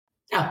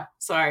Oh,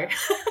 sorry. I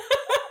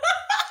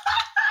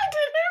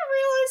didn't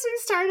realize we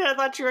started. I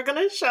thought you were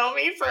going to show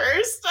me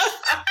first.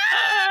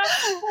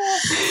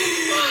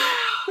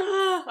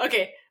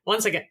 Okay,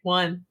 1 second.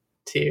 1,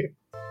 2.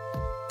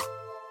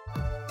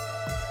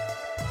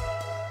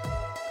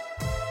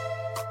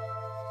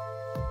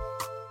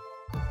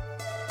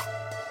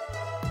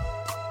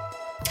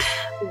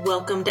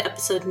 Welcome to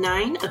episode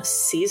 9 of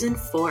season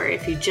 4.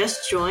 If you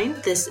just joined,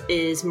 this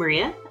is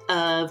Maria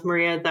of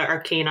Maria the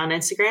Arcane on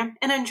Instagram,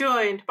 and I'm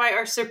joined by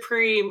our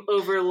supreme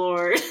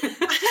overlord,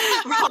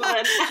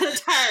 Robin,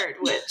 the Tired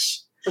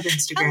Witch of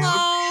Instagram.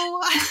 Hello!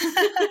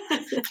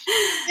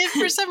 If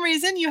for some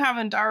reason you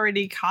haven't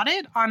already caught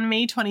it, on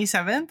May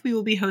 27th, we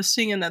will be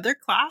hosting another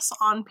class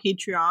on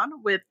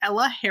Patreon with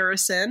Ella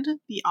Harrison,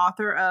 the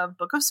author of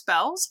Book of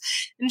Spells,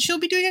 and she'll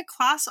be doing a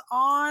class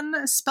on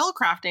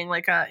spellcrafting,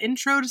 like an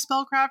intro to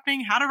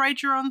spellcrafting, how to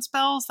write your own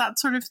spells, that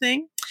sort of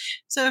thing.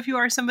 So if you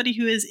are somebody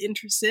who is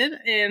interested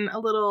in a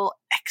little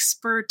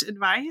expert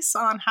advice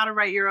on how to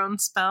write your own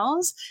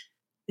spells,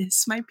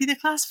 this might be the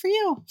class for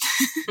you.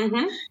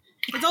 Mm-hmm.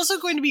 It's also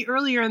going to be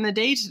earlier in the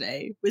day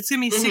today. It's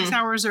going to be 6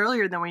 hours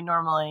earlier than we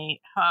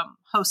normally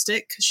host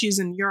it because she's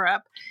in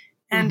Europe.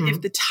 And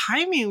if the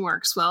timing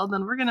works well,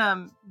 then we're going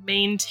to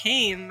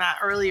maintain that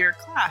earlier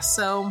class.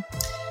 So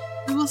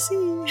we will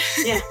see.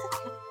 Yeah.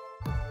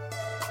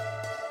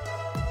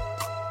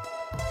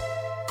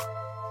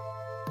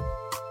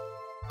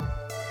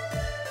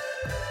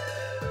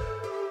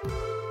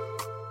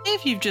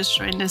 If you've just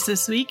joined us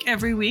this week,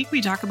 every week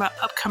we talk about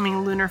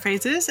upcoming lunar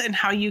phases and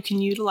how you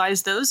can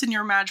utilize those in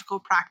your magical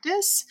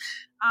practice.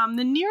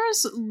 The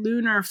nearest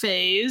lunar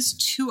phase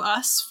to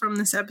us from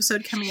this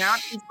episode coming out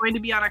is going to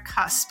be on a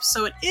cusp.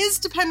 So it is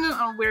dependent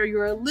on where you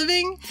are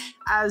living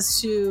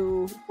as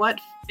to what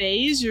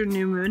phase your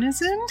new moon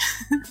is in.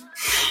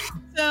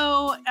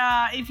 So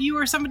if you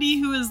are somebody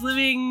who is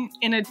living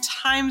in a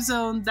time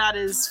zone that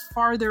is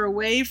farther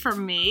away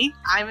from me,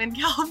 I'm in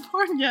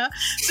California.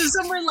 So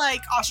somewhere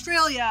like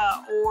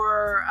Australia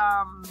or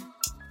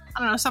I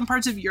don't know, some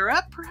parts of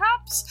Europe,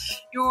 perhaps,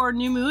 your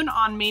new moon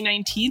on May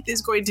 19th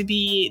is going to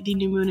be the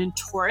new moon in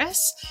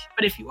Taurus.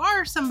 But if you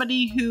are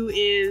somebody who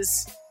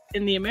is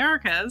in the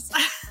Americas,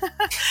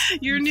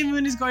 your new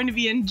moon is going to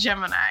be in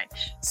Gemini.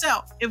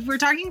 So if we're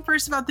talking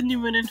first about the new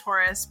moon in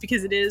Taurus,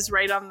 because it is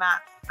right on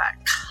that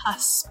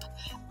cusp,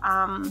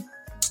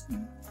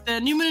 the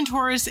new moon in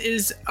Taurus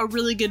is a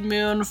really good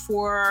moon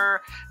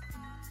for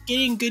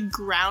getting good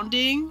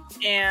grounding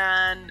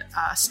and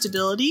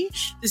stability.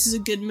 This is a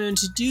good moon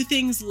to do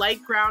things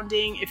like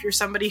grounding if you're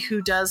somebody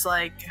who does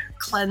like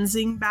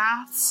cleansing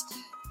baths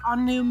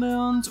on new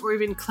moons or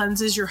even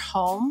cleanses your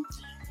home.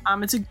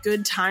 It's a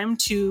good time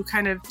to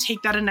kind of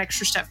take that an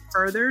extra step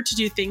further to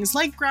do things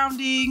like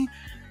grounding,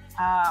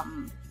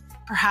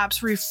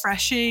 perhaps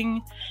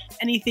refreshing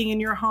anything in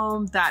your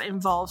home that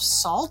involves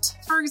salt,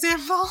 for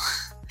example.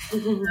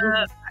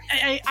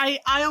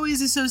 I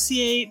always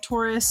associate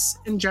Taurus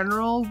in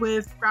general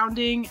with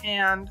grounding,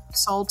 and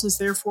salt is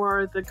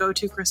therefore the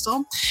go-to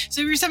crystal.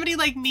 So if you're somebody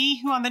like me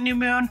who on the new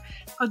moon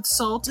puts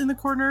salt in the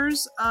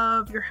corners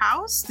of your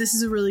house, this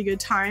is a really good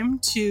time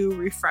to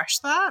refresh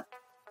that.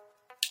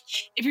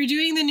 If you're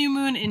doing the new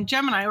moon in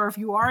Gemini, or if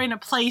you are in a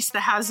place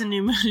that has a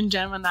new moon in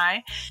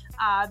Gemini,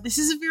 this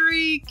is a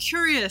very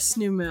curious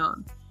new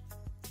moon.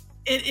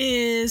 It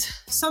is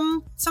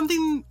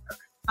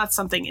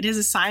it is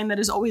a sign that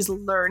is always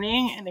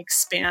learning and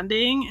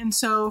expanding. And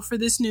so for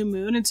this new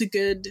moon, it's a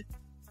good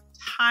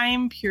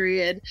time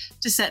period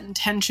to set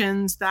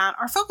intentions that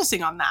are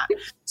focusing on that.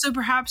 So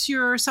perhaps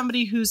you're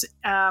somebody who's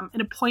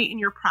in a point in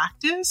your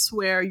practice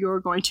where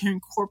you're going to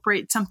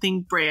incorporate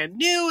something brand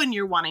new and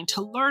you're wanting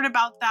to learn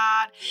about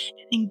that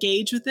and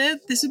engage with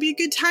it. This would be a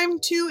good time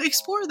to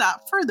explore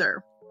that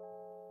further.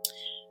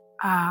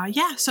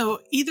 So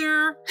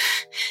either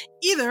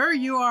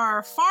you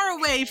are far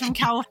away from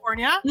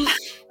California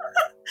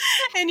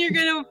and you're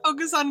going to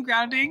focus on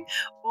grounding,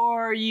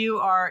 or you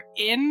are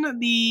in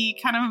the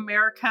kind of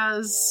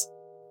America's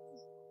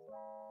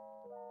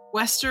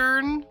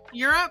Western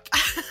Europe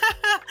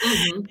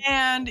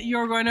and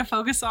you're going to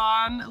focus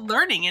on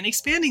learning and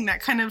expanding that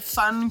kind of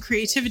fun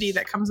creativity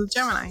that comes with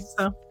Gemini.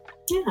 So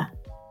yeah.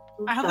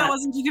 I hope that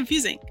wasn't too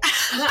confusing.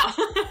 No.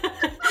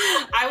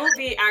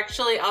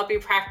 I'll be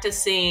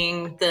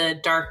practicing the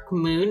dark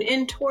moon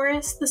in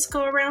Taurus this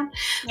go around.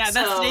 Yeah,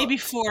 that's the day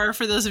before,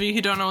 for those of you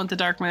who don't know what the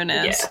dark moon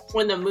is. Yeah,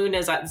 when the moon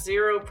is at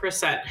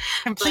 0%.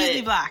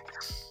 Completely black.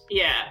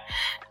 Yeah.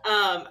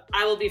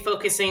 I will be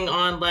focusing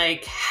on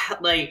like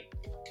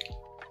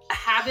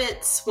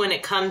habits when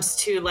it comes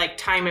to like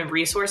time and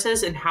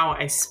resources and how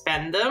I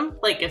spend them,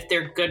 like if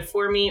they're good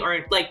for me,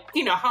 or like,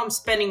 you know, how I'm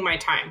spending my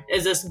time.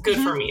 Is this good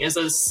for me? Is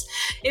this,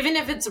 even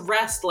if it's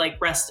rest, like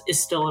rest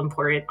is still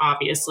important,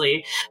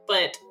 obviously,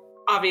 but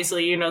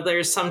obviously, you know,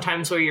 there's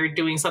sometimes where you're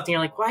doing something,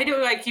 you're like, why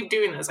do I keep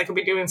doing this? I could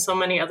be doing so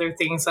many other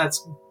things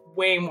that's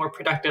way more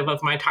productive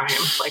of my time.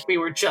 Like we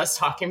were just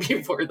talking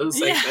before the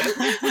segment.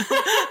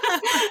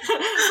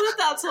 But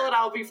that's what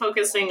I'll be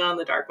focusing on,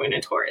 the dark moon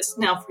in Taurus.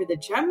 Now for the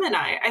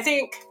Gemini, I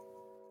think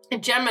a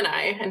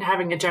Gemini and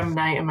having a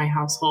Gemini in my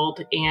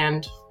household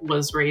and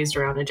was raised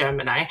around a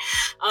Gemini,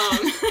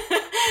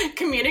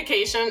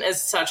 communication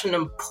is such an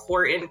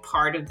important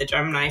part of the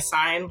Gemini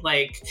sign.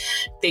 Like,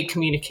 they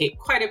communicate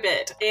quite a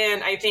bit.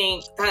 And I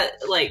think that,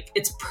 like,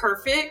 it's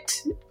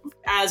perfect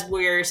as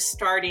we're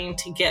starting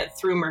to get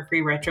through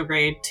Mercury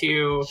retrograde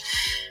to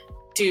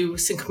do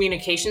some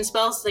communication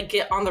spells that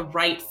get on the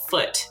right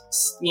foot,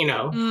 you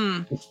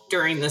know,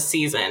 during the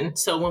season.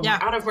 So when we're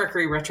out of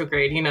Mercury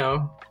retrograde, you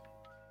know,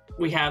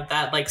 we have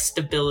that like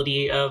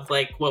stability of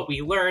like what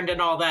we learned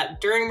and all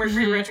that during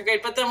Mercury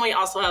retrograde, but then we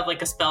also have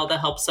like a spell that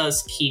helps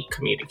us keep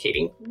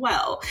communicating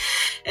well.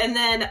 And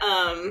then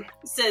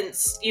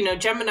since, you know,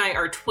 Gemini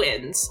are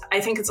twins, I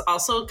think it's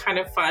also kind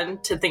of fun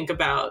to think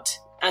about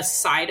a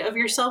side of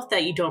yourself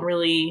that you don't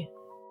really,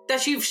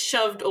 that you've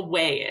shoved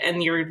away,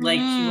 and you're like,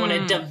 you want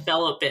to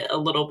develop it a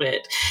little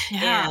bit.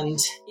 And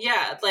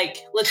like,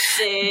 let's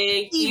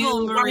say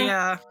evil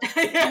Maria.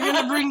 You're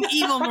gonna bring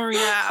evil Maria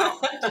out.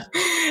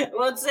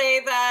 Let's say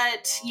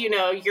that, you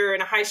know, you're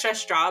in a high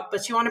stress job,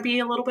 but you want to be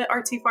a little bit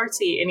artsy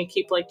fartsy, and you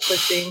keep like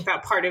pushing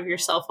that part of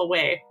yourself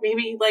away.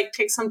 Maybe like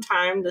take some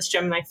time this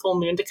Gemini full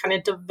moon to kind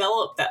of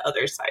develop that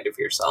other side of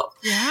yourself.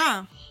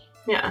 Yeah.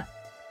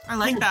 I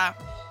like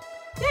that.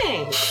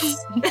 Thanks.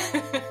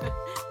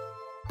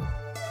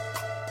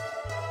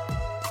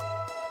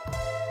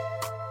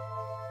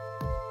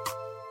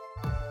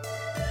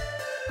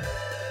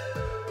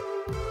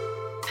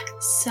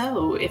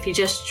 So, if you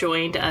just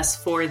joined us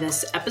for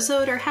this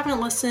episode or haven't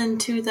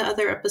listened to the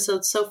other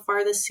episodes so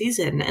far this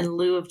season, in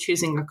lieu of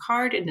choosing a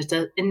card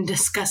and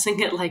discussing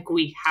it like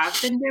we have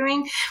been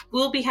doing,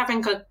 we'll be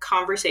having a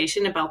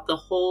conversation about the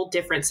whole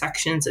different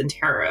sections in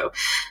tarot.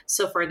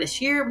 So far this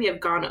year, we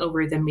have gone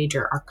over the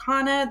major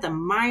arcana, the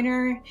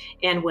minor,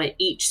 and what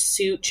each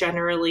suit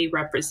generally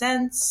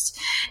represents.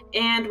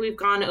 And we've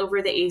gone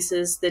over the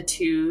aces, the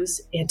twos,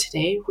 and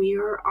today we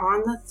are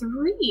on the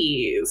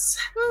threes.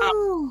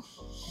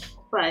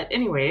 But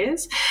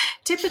anyways,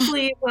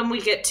 typically when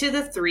we get to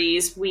the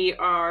threes, we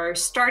are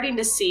starting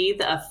to see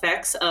the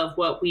effects of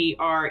what we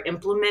are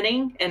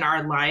implementing in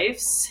our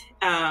lives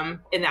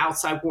in the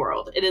outside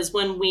world. It is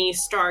when we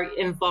start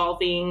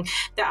involving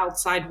the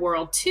outside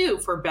world too,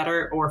 for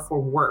better or for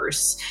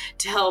worse,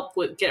 to help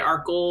get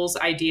our goals,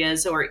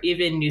 ideas, or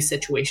even new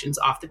situations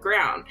off the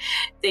ground.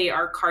 They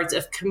are cards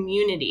of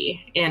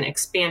community and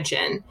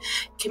expansion.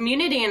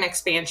 Community and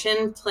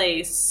expansion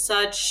play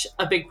such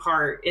a big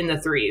part in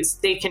the threes.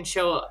 They can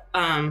show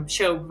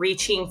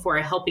reaching for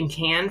a helping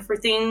hand for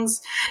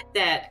things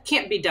that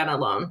can't be done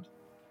alone.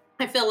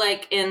 I feel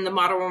like in the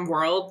modern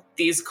world,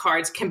 these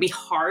cards can be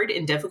hard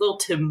and difficult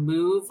to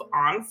move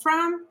on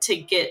from to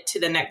get to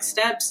the next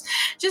steps.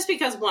 Just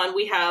because, one,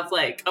 we have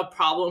like a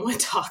problem with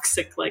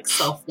toxic like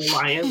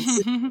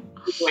self-reliance, the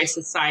way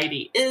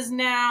society is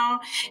now.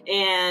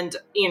 And,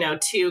 you know,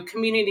 two,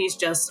 communities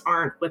just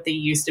aren't what they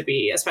used to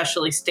be,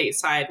 especially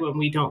stateside when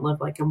we don't live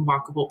like in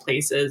walkable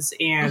places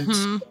and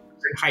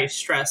high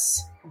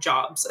stress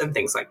jobs and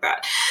things like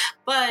that.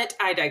 But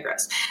I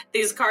digress.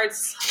 These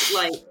cards,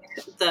 like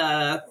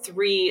the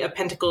Three of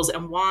Pentacles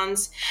and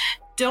Wands,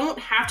 don't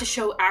have to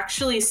show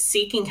actually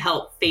seeking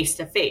help face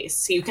to face.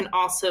 So you can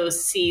also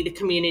see the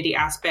community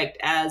aspect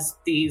as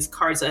these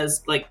cards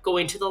as like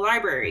going to the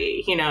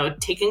library, you know,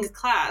 taking a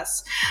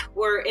class,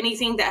 or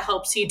anything that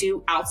helps you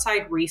do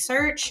outside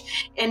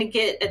research and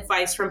get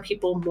advice from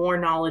people more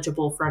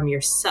knowledgeable from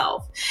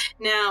yourself.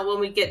 Now, when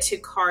we get to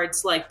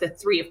cards like the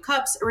Three of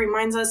Cups, it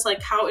reminds us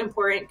like how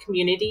important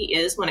community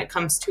is when it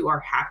comes to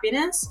our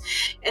happiness.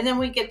 And then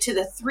we get to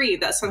the three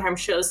that sometimes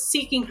shows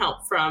seeking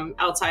help from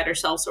outside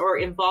ourselves or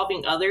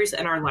involving others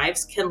in our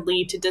lives can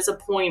lead to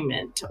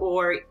disappointment,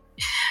 or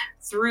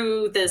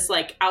through this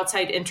like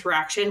outside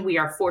interaction, we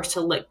are forced to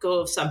let go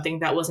of something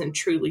that wasn't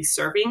truly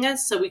serving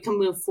us so we can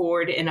move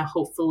forward in a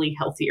hopefully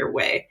healthier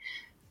way.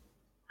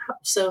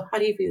 So how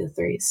do you view the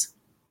threes?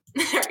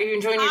 Are you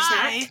enjoying your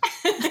snack?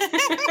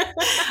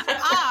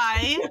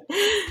 I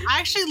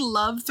actually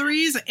love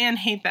threes and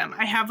hate them.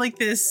 I have like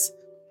this,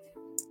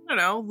 I don't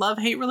know,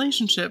 love-hate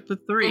relationship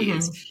with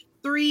threes.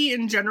 Three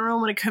in general,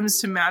 when it comes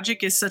to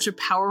magic, is such a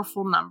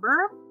powerful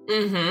number,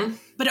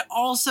 but it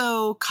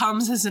also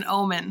comes as an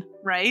omen,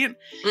 right?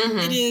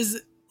 It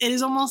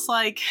is almost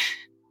like,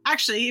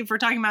 actually, if we're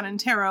talking about in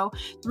tarot,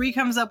 three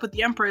comes up with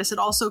the Empress. It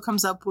also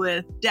comes up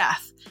with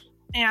death.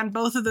 And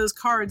both of those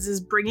cards is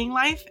bringing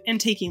life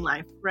and taking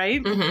life,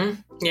 right?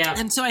 Yeah.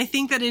 And so I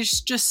think that is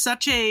just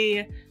such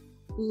a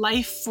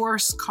life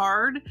force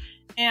card.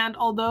 And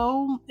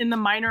although in the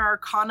minor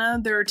arcana,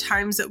 there are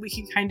times that we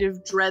can kind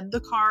of dread the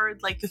card,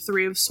 like the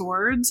Three of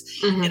Swords,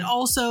 it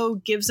also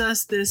gives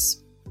us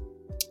this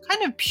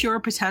kind of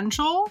pure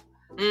potential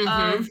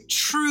of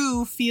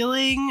true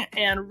feeling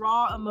and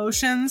raw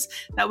emotions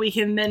that we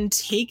can then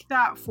take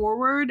that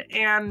forward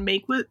and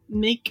make with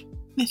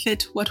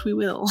it what we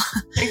will.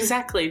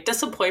 Exactly.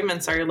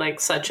 Disappointments are like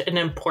such an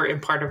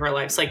important part of our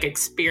lives, like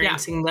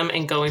experiencing them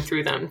and going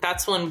through them.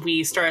 That's when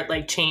we start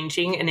like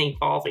changing and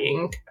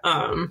evolving.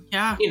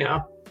 You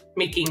know,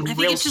 making I think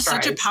real it's just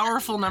strides. such a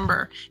powerful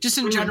number, just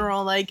in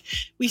general. Like,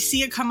 we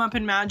see it come up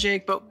in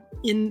magic, but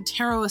in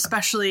tarot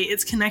especially,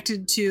 it's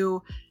connected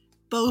to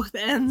both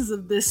ends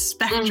of this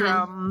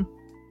spectrum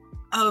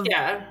of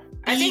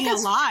I think being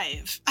that's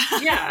alive.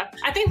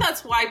 I think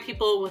that's why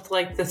people with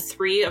like the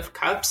 3 of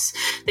Cups,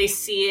 they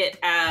see it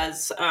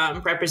as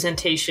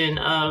representation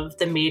of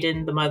the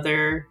maiden, the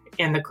mother,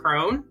 and the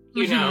crone,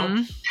 you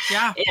know?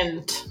 Yeah.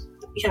 And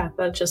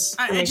that just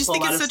I just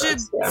think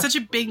it's such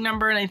a big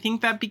number, and I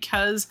think that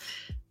because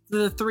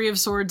the 3 of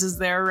Swords is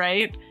there,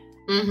 right?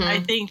 I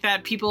think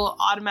that people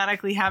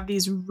automatically have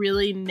these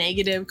really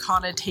negative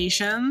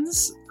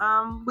connotations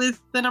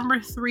with the number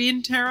 3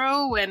 in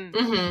tarot, when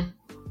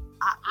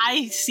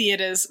I see it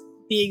as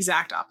the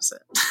exact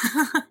opposite.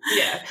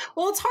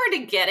 Well, it's hard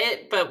to get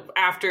it, but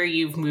after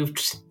you've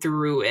moved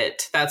through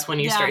it, that's when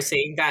you start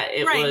seeing that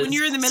it was when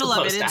you're in the middle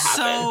of it, it's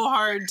so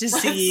hard to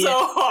see. It's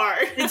so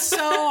hard. It's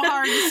so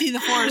hard to see the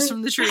forest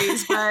from the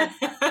trees, but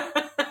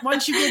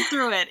once you get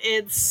through it,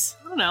 it's,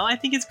 I don't know, I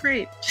think it's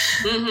great.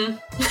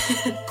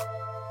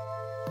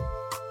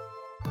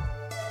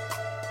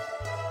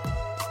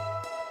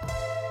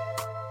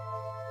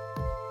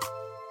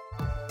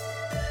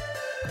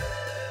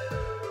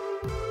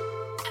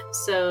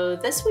 So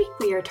this week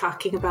we are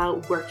talking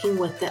about working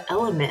with the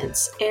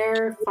elements: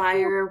 air,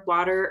 fire,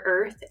 water,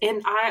 earth,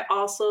 and I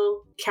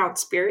also count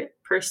spirit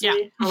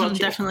personally. Yeah, How about you?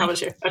 definitely. How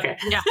about you? Okay.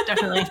 Yeah,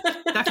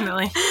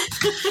 definitely.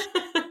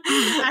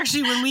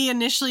 Actually, when we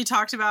initially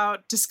talked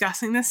about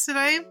discussing this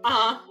today,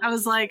 I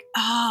was like,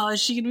 oh,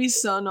 is she going to be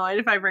so annoyed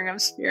if I bring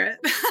up spirit?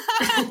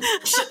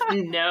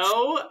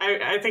 No,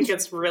 I think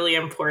it's really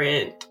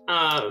important.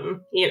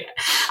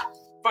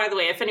 By the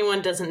way, if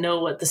anyone doesn't know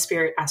what the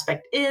spirit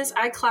aspect is,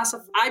 I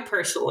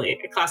personally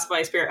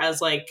classify spirit as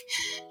like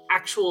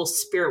actual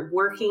spirit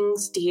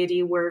workings,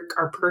 deity work,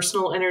 our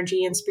personal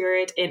energy and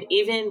spirit. And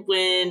even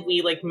when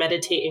we like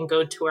meditate and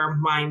go to our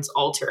mind's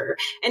altar,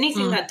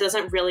 anything that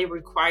doesn't really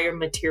require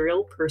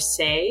material per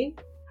se.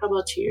 How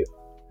about you?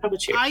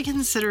 I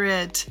consider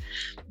it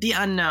the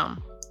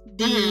unknown.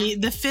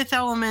 The 5th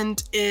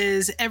element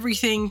is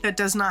everything that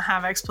does not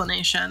have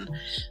explanation.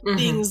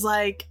 Things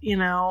like,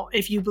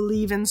 if you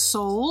believe in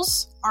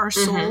souls, our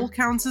soul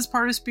counts as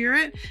part of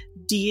spirit.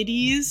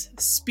 Deities,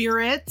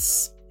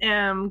 spirits,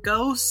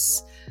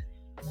 ghosts,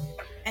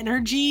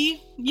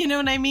 energy, you know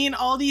what I mean?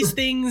 All these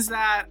things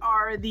that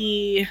are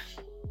the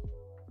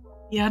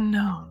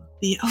unknown.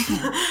 The other.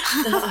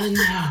 The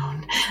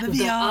unknown.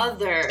 The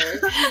other.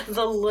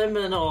 The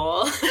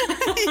liminal.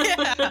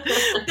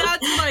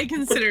 That's what I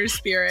consider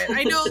spirit.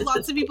 I know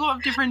lots of people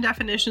have different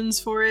definitions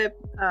for it.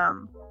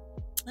 And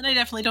I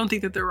definitely don't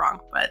think that they're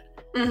wrong, but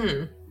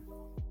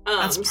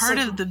that's part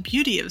of the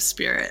beauty of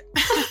spirit.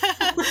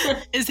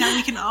 Is how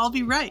we can all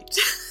be right.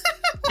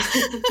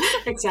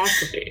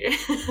 Exactly.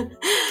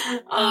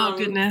 Oh,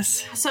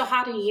 goodness. So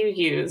how do you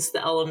use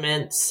the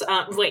elements?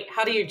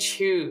 How do you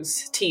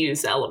choose to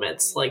use the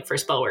elements, like for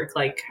spell work?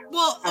 Like,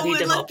 how do you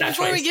develop that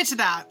before choice? we get to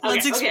that,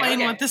 let's explain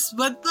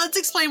let's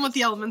explain what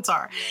the elements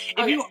are.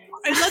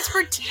 Let's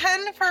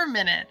pretend for a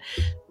minute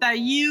that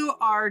you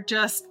are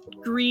just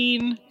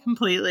green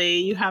completely.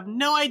 You have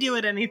no idea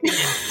what anything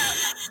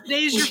is.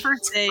 Today's your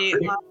first day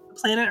on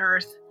planet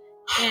Earth,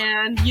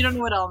 and you don't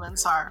know what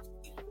elements are.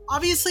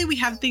 Obviously, we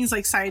have things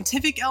like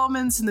scientific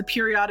elements in the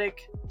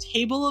periodic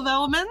table of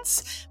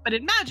elements, but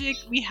in magic,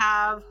 we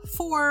have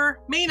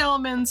 4 main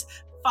elements,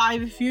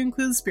 5 if you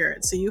include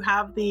spirit. So you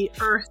have the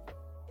earth,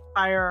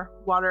 fire,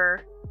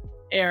 water,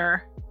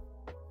 air,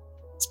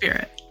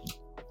 spirit.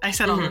 I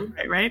said all of them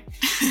right?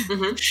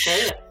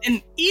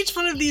 And each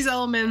one of these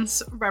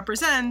elements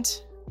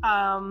represent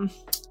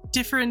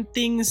different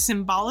things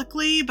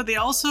symbolically, but they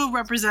also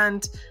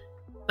represent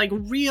like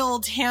real,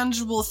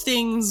 tangible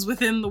things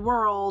within the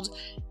world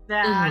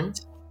that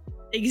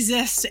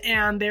exist,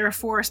 and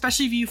therefore,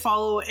 especially if you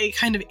follow a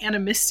kind of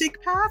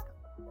animistic path,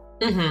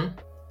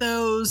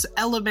 those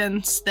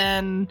elements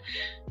then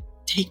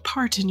take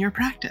part in your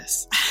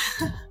practice.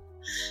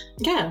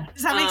 Yeah.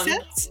 Does that make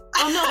sense?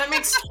 Oh, no, that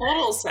makes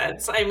total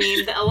sense. I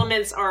mean, the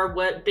elements are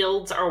what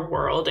builds our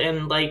world,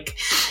 and like,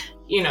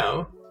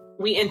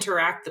 we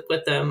interact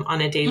with them on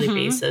a daily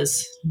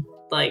basis.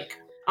 Like,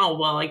 oh,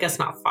 well, I guess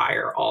not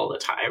fire all the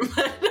time.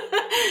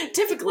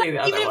 Typically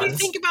the other ones. If you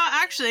think about,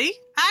 actually,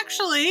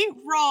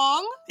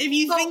 wrong. If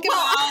you think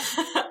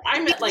about... I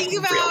meant like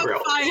real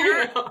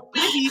fire.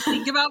 If you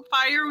think about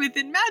fire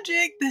within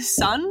magic, the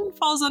sun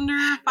falls under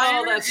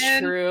fire. Oh, that's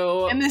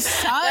true. And the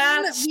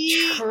sun,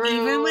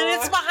 even when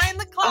it's behind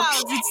the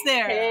clouds, it's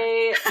there.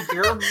 Hey,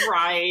 you're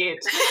right.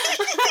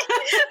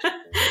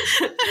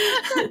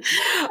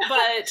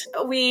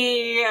 But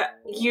we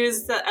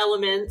use the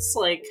elements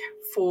like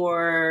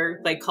for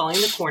like calling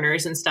the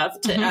corners and stuff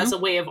as a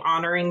way of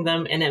honoring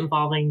them and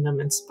involving them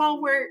in spell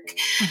work.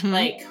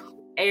 Like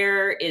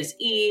air is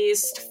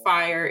east,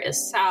 fire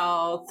is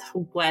south,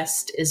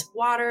 west is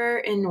water,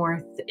 and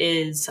north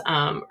is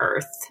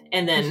earth.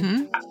 And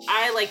then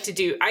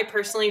I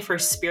personally for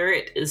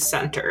spirit is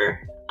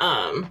center.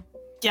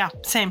 Yeah,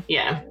 same.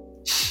 Yeah.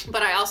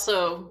 But I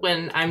also,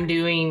 when I'm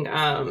doing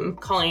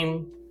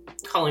calling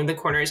the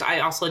corners, I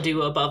also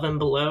do above and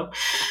below.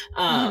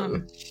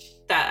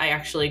 That I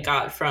actually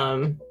got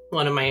from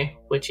one of my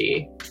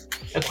witchy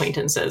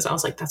acquaintances. I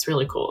was like, that's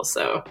really cool.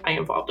 So I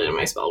involved it in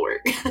my spell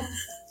work.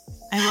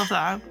 I love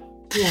that.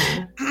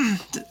 Yeah.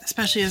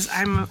 Especially as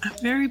I'm a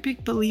very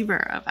big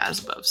believer of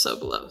as above, so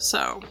below.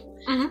 So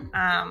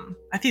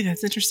I think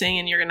that's interesting,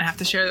 and you're going to have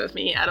to share that with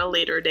me at a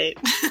later date.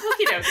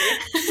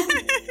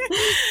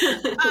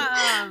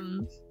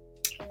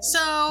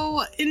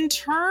 So in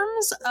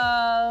terms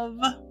of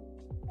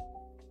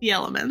the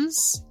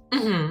elements,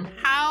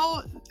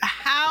 how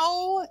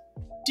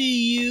do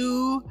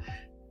you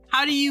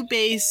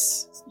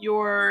base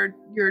your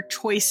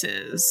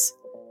choices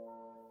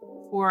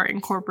for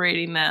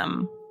incorporating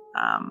them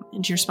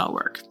into your spell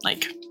work?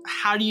 Like,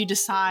 how do you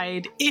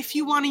decide if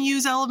you want to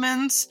use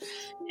elements?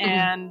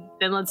 And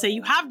then let's say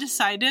you have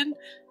decided,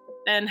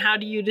 then how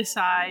do you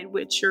decide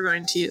which you're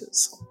going to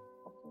use?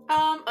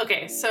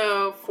 Okay,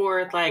 so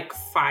for like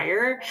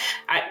fire,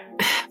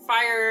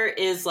 fire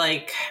is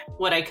like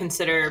what I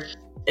consider,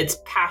 it's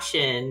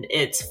passion,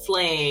 it's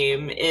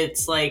flame,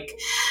 it's like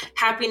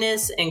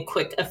happiness and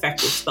quick,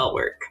 effective spell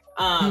work.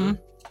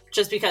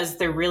 Just because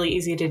they're really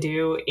easy to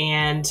do,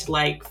 and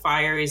like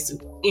fire is,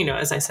 you know,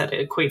 as I said,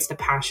 it equates to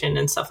passion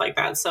and stuff like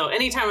that. So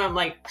anytime I'm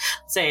like,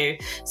 say,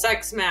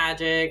 sex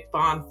magic,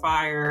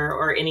 bonfire,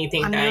 or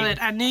anything,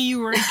 I knew you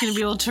weren't going to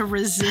be able to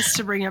resist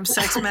to bring up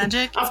sex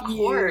magic. Of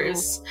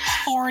course, you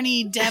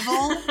horny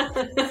devil.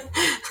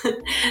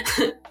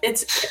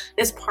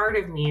 It's part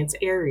of me. It's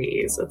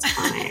Aries. It's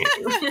fine.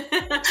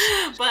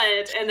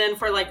 And then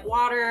for like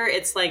water,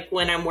 it's like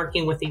when I'm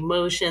working with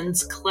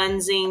emotions,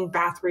 cleansing,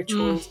 bath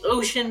rituals,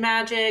 ocean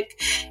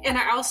magic. And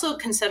I also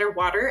consider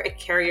water a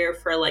carrier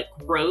for like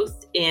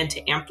growth and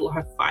to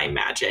amplify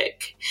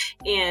magic.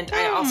 And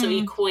I also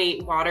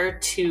equate water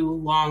to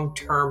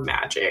long-term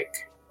magic.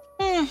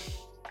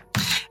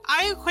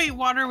 I equate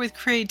water with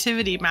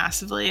creativity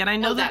massively, and I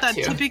know that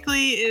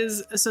typically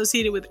is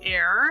associated with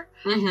air,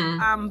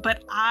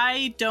 but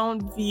I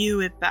don't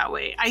view it that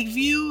way. I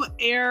view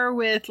air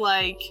with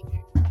like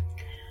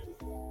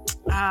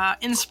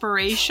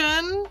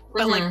inspiration,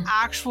 but like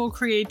actual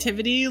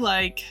creativity,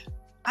 like,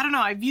 I don't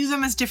know, I view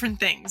them as different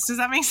things. Does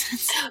that make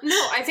sense?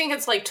 No, I think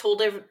it's like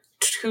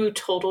two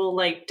total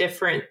like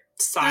different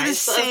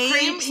sides of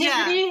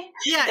creativity.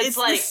 Yeah, it's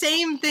like the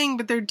same thing,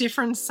 but they're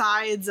different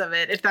sides of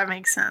it, if that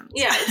makes sense.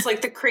 Yeah, it's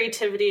like the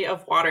creativity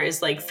of water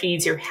is like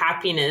feeds your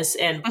happiness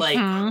and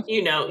like,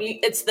 you know,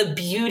 it's the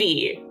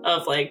beauty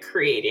of like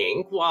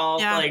creating, while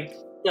like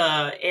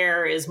the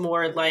air is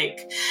more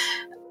like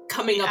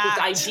coming up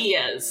with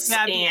ideas.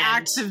 Yeah, the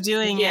act of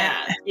doing it.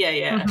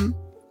 Yeah.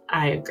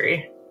 I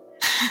agree.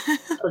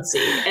 Let's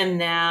see. And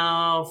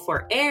now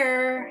for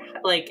air,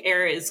 like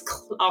air is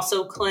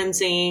also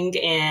cleansing,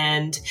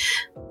 and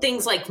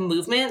things like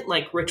movement,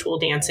 like ritual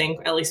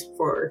dancing, at least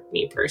for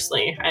me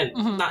personally.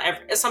 And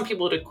some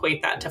people would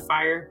equate that to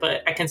fire,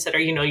 but I consider,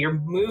 you know, you're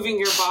moving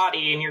your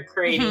body and you're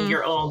creating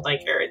your own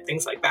like air,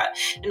 things like that.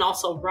 And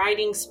also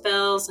writing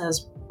spells,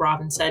 as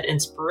Robin said,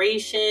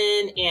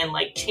 inspiration, and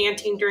like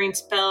chanting during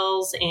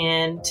spells.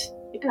 And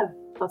yeah,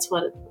 that's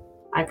what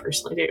I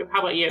personally do.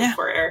 How about you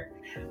for air?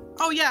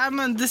 Oh, yeah, I'm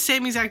on the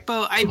same exact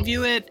boat. I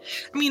view it,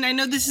 I mean, I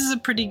know this is a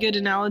pretty good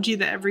analogy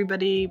that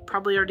everybody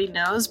probably already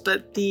knows,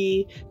 but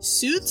the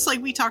suits,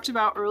 like we talked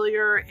about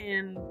earlier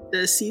in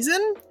the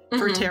season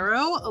for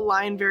tarot,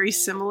 align very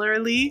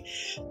similarly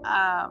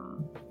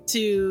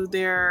to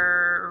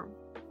their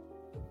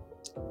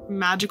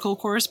magical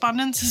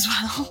correspondence as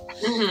well.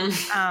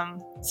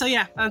 So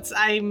yeah,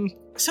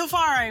 so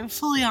far I'm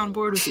fully on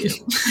board with you.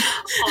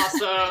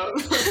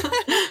 Awesome.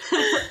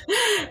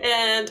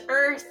 And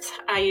earth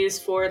I use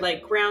for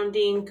like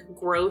grounding,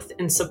 growth,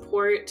 and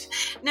support.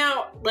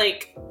 Now,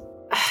 like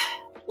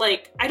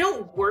I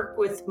don't work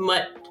with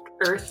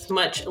earth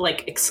much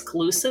like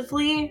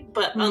exclusively,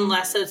 but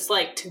unless it's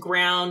like to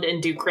ground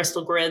and do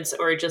crystal grids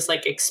or just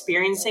like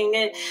experiencing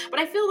it. But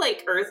I feel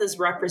like earth is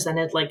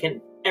represented like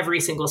in every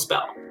single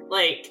spell.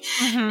 Like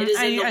it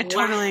is in I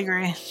totally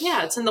agree.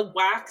 Yeah, it's in the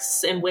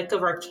wax and wick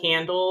of our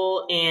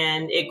candle,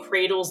 and it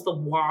cradles the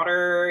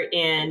water,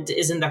 and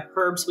is in the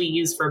herbs we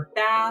use for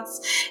baths.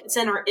 It's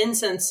in our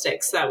incense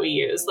sticks that we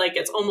use. Like,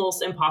 it's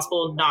almost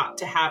impossible not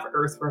to have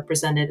earth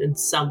represented in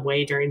some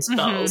way during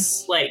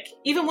spells. Like,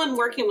 even when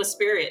working with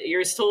spirit,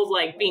 you're still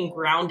like being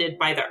grounded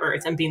by the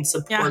earth and being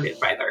supported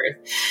by the earth.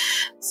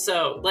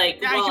 So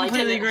like, I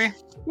completely agree.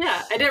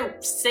 Yeah, I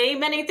didn't say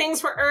many things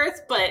for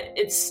earth, but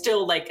it's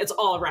still like, it's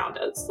all around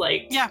us.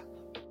 Like, yeah.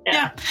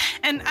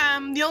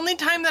 And the only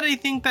time that I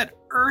think that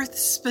earth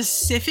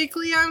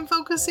specifically I'm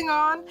focusing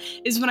on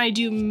is when I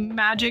do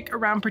magic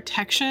around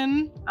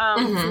protection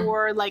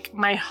for like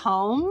my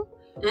home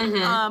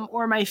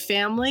or my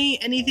family,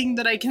 anything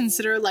that I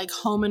consider like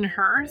home and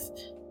hearth.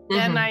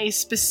 Then I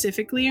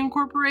specifically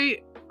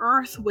incorporate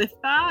earth with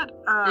that.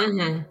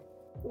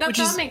 That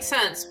makes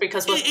sense,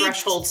 because with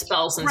threshold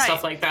spells and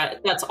stuff like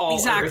that, that's all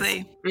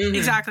exactly. Earth.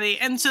 Exactly.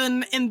 And so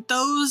in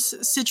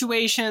those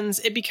situations,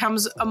 it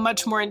becomes a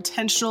much more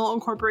intentional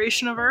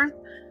incorporation of Earth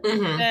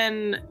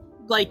than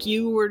like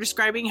you were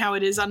describing how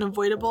it is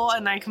unavoidable,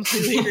 and I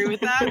completely agree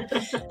with that.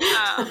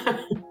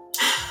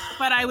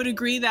 But I would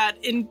agree that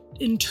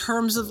in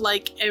terms of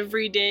like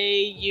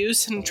everyday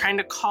use and trying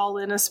to call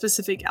in a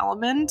specific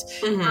element,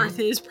 Earth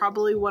is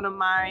probably one of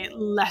my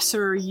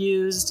lesser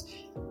used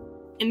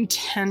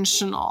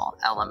intentional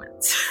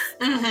elements.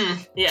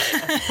 Yeah.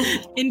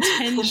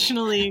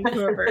 Intentionally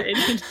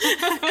incorporated.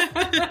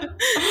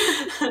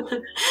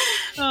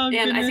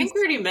 And I think we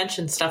already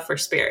mentioned stuff for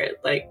spirit,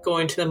 like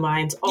going to the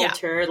mind's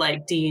altar,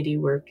 like deity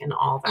work and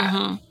all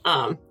that.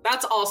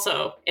 That's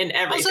also in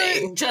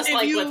everything, also, just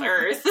like with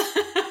Earth.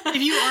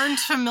 If you aren't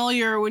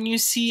familiar, when you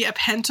see a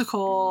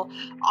pentacle,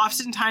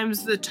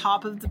 oftentimes the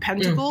top of the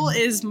pentacle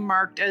is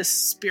marked as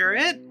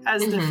spirit,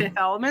 as the fifth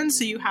element.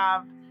 So you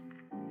have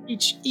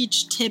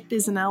each tip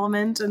is an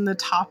element and the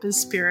top is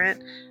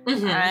spirit.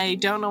 I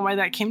don't know why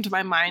that came to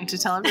my mind to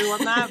tell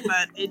everyone that,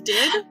 but it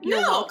did. You're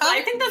welcome.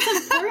 I think that's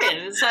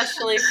important,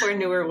 especially for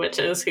newer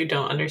witches who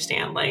don't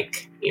understand,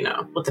 like, you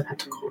know, what the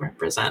pentacle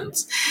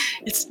represents.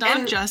 It's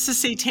not just a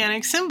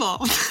satanic symbol.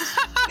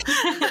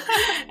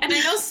 And I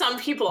know some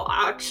people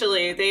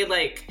actually, they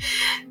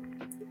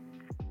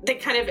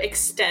kind of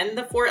extend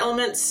the 4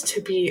 elements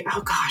to be,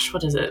 oh gosh,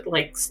 what is it?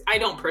 Like, I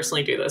don't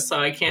personally do this, so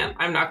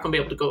I'm not going to be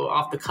able to go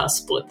off the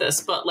cusp with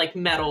this, but like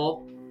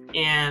metal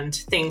and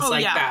things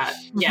that.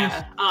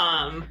 Yeah.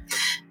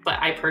 But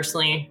I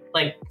personally,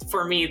 like,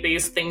 for me,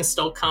 these things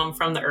still come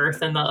from the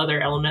earth and the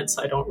other elements,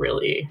 so I don't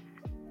really,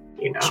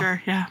 you know.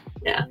 Sure, yeah.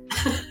 Yeah.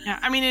 Yeah.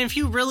 I mean, if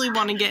you really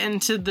want to get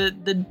into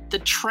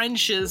the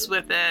trenches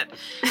with it,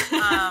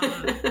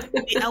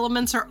 the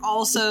elements are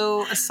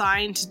also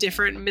assigned to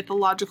different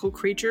mythological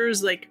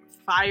creatures, like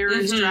fire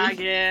is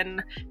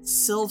dragon,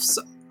 sylphs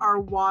are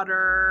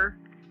water,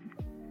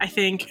 I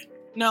think.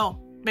 No,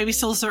 maybe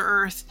sylphs are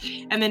earth,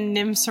 and then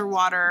nymphs are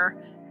water,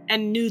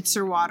 and newts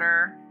are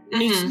water.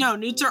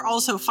 Newts are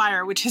also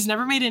fire, which has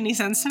never made any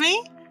sense to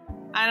me.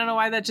 I don't know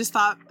why that just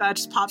popped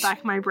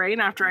back in my brain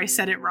after I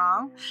said it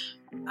wrong.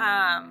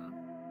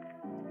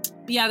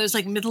 Yeah, there's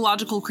like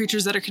mythological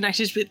creatures that are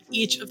connected with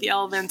each of the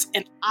elements,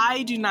 and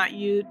I do not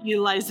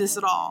utilize this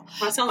at all.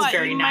 That sounds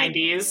very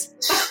 90s.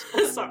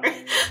 Sorry.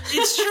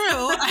 It's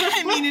true.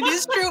 I mean, it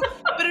is true,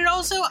 but it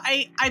also,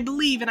 I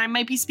believe, and I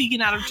might be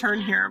speaking out of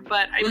turn here,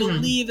 but I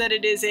believe that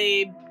it is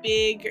a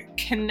big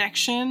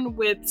connection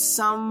with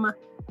some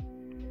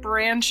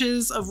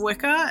branches of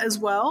Wicca as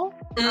well.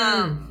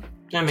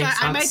 That makes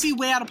sense. I might be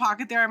way out of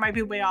pocket there. I might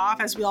be way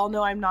off. As we all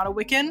know, I'm not a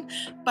Wiccan.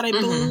 But I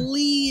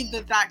believe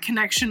that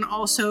connection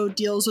also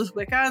deals with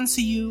Wicca. And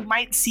so you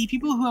might see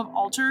people who have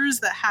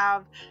altars that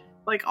have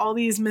like all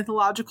these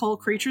mythological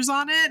creatures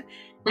on it.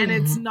 And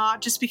it's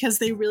not just because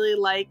they really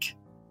like,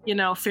 you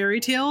know, fairy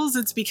tales.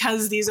 It's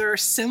because these are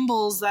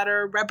symbols that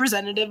are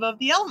representative of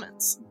the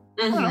elements.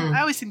 I don't know.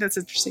 I always think that's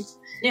interesting.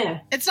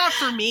 Yeah. It's not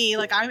for me.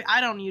 Like, I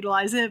don't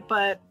utilize it,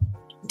 but...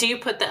 Do you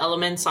put the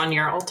elements on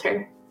your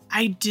altar?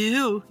 I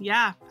do,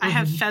 yeah. I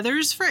have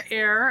feathers for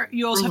air.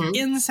 You also have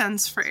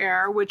incense for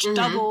air, which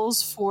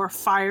doubles for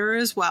fire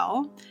as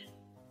well.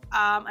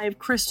 I have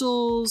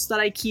crystals that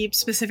I keep,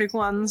 specific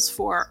ones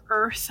for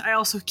earth. I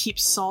also keep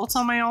salt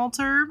on my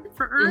altar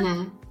for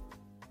earth.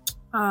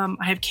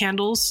 I have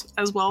candles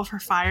as well for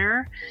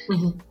fire.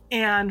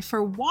 And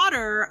for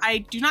water,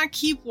 I do not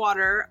keep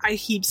water. I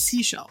keep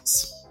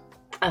seashells.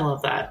 I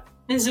love that.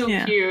 It's so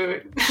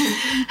cute.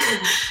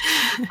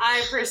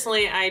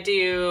 I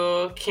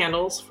do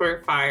candles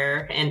for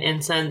fire and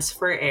incense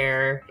for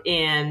air,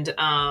 and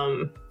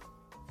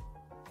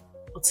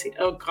let's see.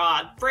 Oh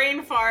God,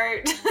 brain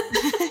fart.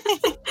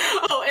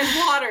 Oh, and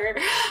water.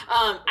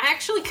 I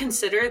actually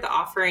consider the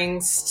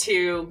offerings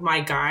to my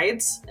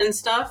guides and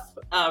stuff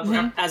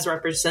as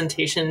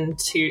representation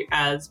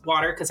as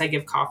water, because I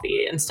give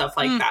coffee and stuff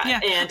like that. Yeah.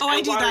 And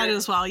I do that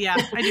as well. Yeah,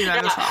 I do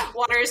that as well.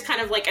 Water is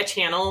kind of like a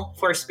channel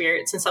for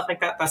spirits and stuff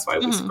like that. That's why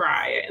we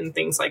scry and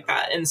things like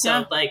that. And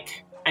so,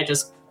 like, I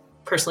just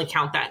personally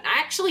count that. And I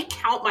actually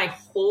count my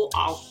whole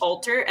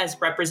altar as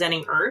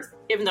representing earth,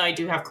 even though I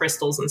do have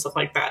crystals and stuff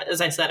like that.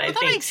 As I said, I think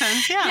that makes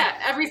sense. Yeah,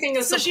 everything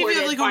is especially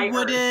supported if you have like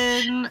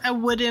by a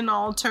wooden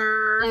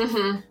altar.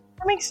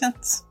 That makes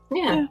sense.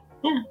 Yeah.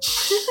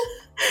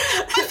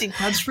 I think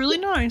that's really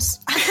nice.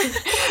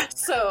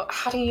 So,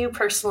 how do you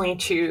personally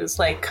choose,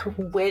 like,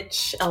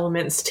 which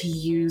elements to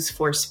use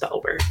for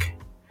spell work?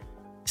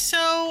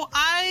 So,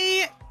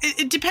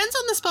 it depends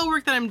on the spell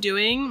work that I'm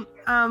doing.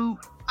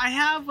 I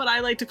have what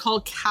I like to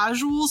call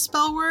casual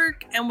spell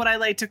work and what I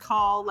like to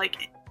call,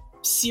 like,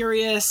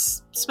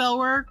 serious spell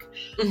work.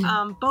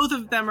 Both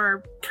of them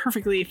are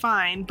perfectly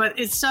fine, but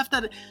it's stuff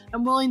that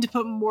I'm willing to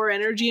put more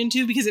energy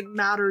into because it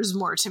matters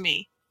more to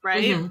me,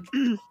 right?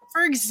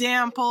 For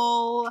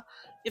example,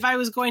 if I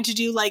was going to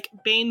do, like,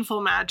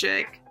 baneful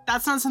magic,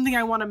 that's not something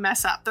I want to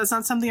mess up. That's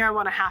not something I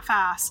want to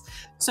half-ass.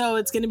 So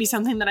it's going to be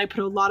something that I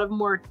put a lot of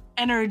more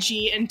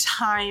energy and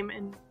time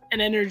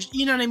an energy,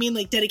 you know what I mean?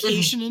 Like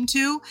dedication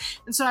into.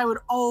 And so I would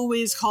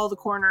always call the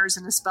corners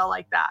in a spell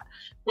like that.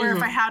 Where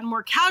if I had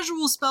more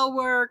casual spell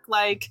work,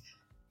 like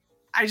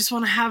I just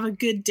want to have a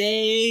good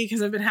day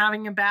because I've been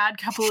having a bad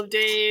couple of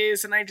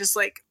days and I just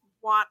like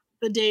want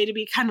the day to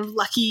be kind of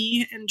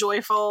lucky and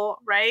joyful,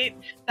 right?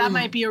 That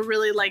might be a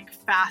really like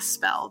fast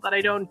spell, but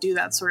I don't do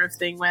that sort of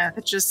thing with.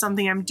 It's just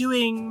something I'm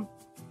doing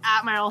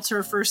at my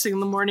altar first thing in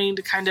the morning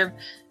to kind of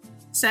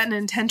set an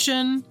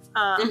intention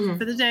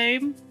for the day.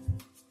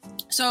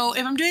 So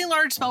if I'm doing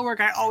large spell work,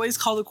 I always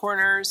call the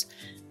corners.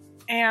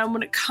 And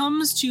when it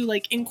comes to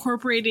like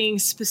incorporating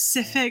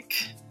specific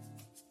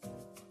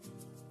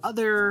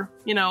other,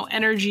 you know,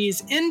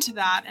 energies into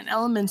that and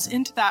elements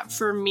into that,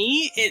 for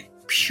me, it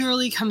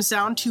purely comes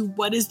down to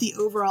what is the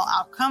overall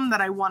outcome that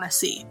I want to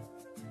see.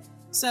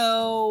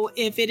 So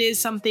if it is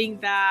something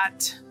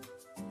that,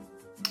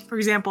 for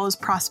example, is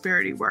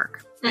prosperity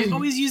work, I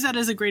always use that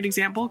as a great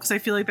example because I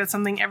feel like that's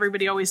something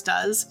everybody always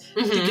does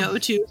to go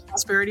to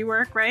prosperity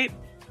work, right?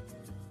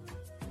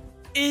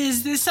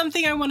 Is this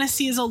something I want to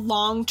see as a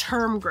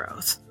long-term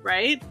growth,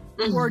 right?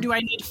 Or do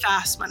I need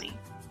fast money?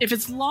 If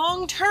it's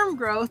long-term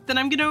growth, then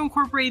I'm going to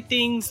incorporate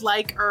things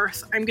like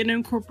earth. I'm going to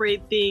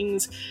incorporate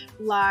things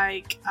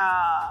like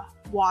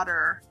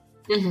water.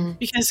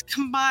 Because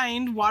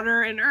combined,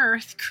 water and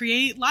earth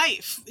create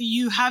life.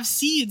 You have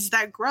seeds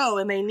that grow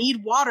and they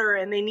need water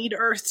and they need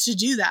earth to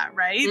do that,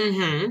 right?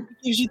 It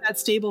gives you that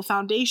stable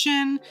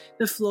foundation.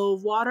 The flow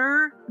of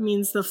water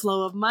means the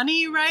flow of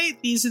money, right?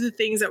 These are the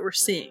things that we're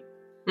seeing.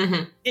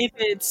 If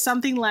it's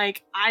something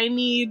like, I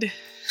need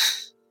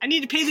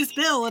to pay this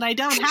bill and I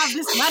don't have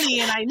this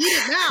money and I need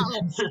it now,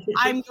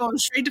 I'm going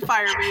straight to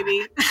fire,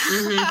 baby.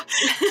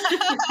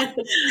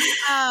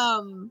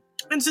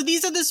 And so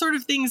these are the sort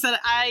of things that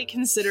I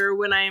consider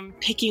when I'm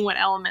picking what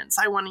elements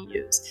I want to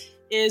use,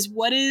 is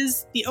what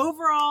is the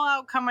overall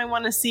outcome I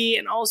want to see,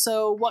 and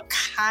also what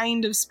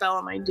kind of spell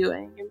am I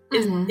doing?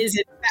 Is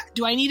it,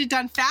 do I need it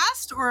done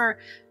fast, or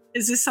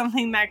is this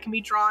something that can be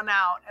drawn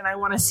out and I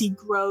want to see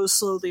grow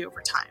slowly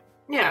over time?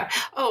 Yeah.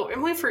 Oh, and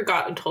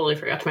totally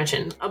forgot to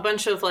mention, a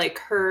bunch of like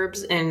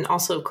herbs and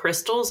also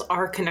crystals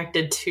are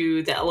connected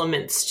to the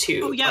elements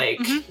too. Oh, yeah. Like,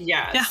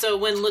 yeah. So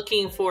when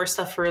looking for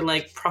stuff for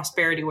like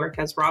prosperity work,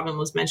 as Robin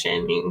was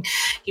mentioning,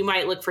 you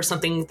might look for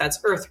something that's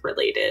earth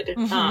related,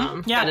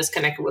 that is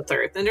connected with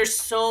earth. And there's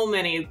so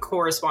many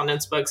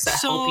correspondence books that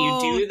help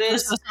you do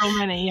this. So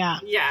many, yeah.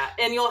 Yeah.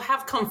 And you'll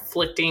have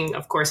conflicting,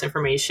 of course,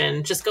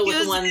 information. Just go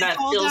with the one that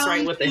feels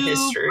right with the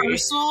history.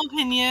 Personal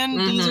opinion.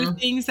 These are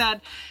things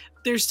that,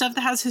 there's stuff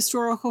that has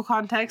historical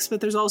context,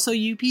 but there's also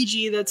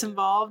UPG that's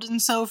involved.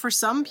 And so for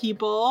some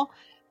people,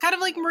 kind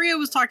of like Maria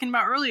was talking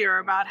about earlier,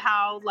 about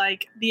how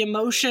like the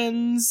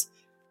emotions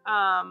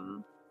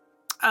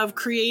of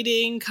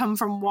creating come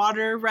from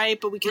water,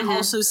 right? But we can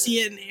also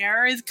see it in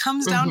air. It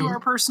comes down to our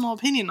personal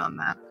opinion on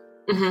that.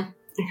 I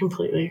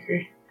completely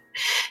agree.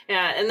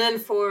 Yeah, and then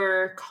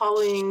for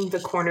calling the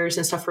corners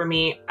and stuff, for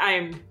me,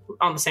 I'm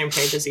on the same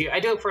page as you.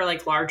 I do it for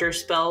like larger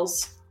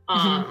spells.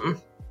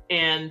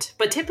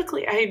 But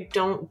typically I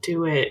don't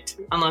do it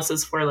unless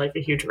it's for like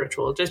a huge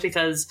ritual, just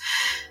because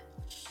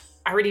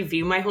I already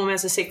view my home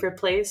as a sacred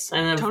place.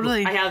 And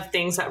I have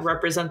things that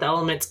represent the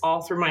elements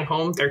all through my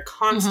home. They're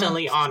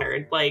constantly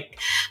honored. Like,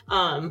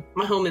 my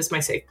home is my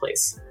safe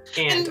place.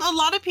 And a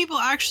lot of people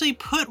actually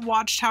put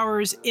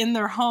watchtowers in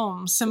their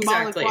homes,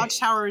 symbolic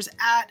watchtowers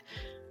at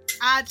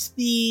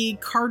the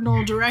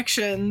cardinal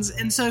directions.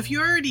 And so if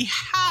you already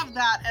have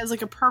that as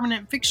like a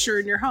permanent fixture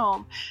in your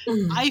home,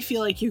 I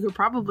feel like you could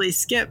probably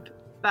skip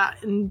that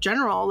in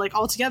general, like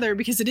altogether,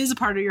 because it is a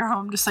part of your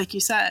home, just like you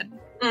said.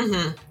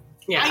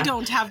 Yeah. I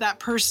don't have that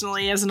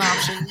personally as an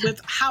option with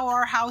how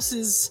our house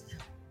is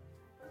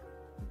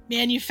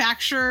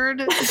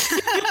manufactured.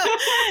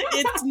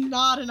 It's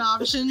not an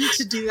option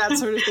to do that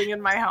sort of thing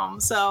in my home.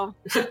 So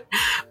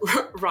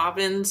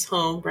Robin's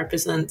home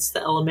represents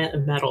the element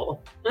of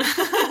metal.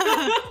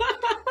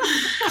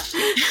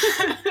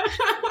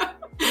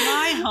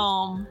 My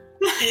home,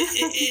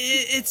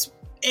 it's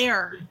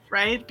air,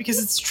 right?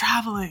 Because it's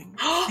traveling.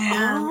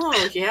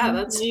 Yeah,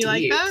 that's deep. You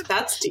like that?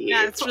 That's deep.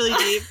 Yeah, it's really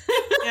deep.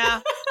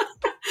 Yeah.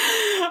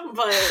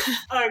 But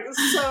I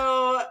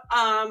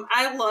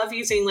love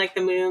using like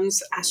the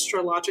moon's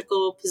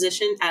astrological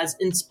position as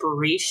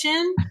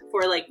inspiration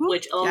for like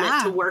which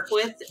element to work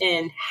with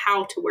and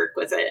how to work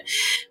with it,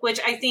 which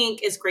I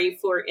think is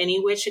great for any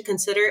witch to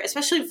consider,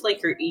 especially if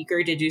like you're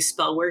eager to do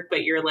spell work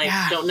but you're like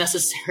don't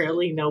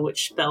necessarily know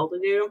which spell to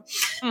do.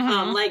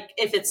 Like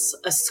if it's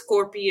a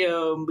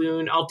Scorpio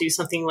moon, I'll do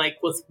something like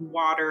with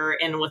water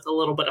and with a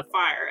little bit of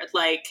fire,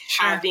 like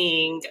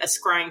having a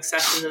scrying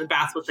session in the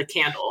bath with a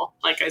candle,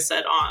 like I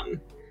said on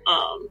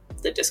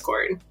the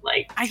Discord.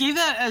 Like I gave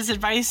that as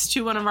advice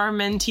to one of our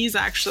mentees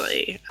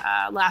actually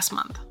last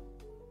month.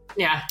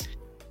 Yeah,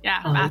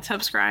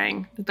 bathtub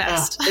scrying, the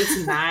best.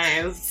 It's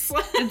nice.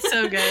 It's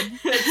so good.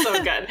 It's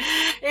so good.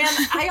 And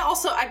I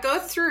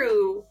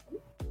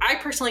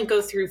personally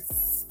go through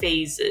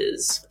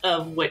phases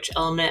of which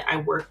element I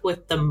work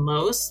with the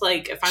most.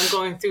 Like if I'm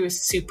going through a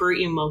super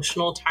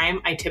emotional time,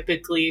 I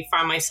typically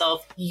find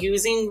myself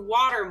using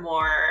water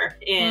more.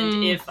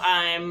 And if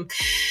I'm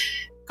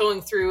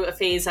going through a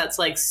phase that's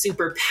like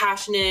super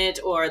passionate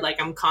or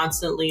like I'm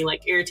constantly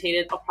like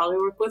irritated, I'll probably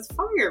work with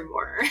fire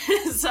more.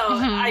 So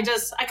I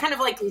kind of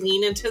like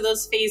lean into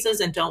those phases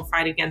and don't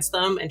fight against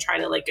them and try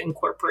to like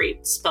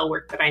incorporate spell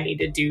work that I need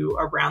to do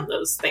around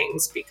those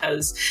things,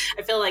 because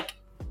I feel like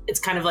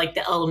it's kind of like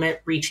the element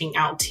reaching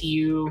out to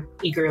you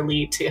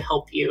eagerly to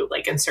help you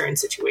like in certain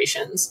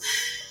situations.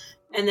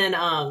 And then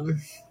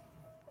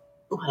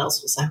what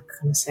else was I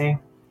gonna say?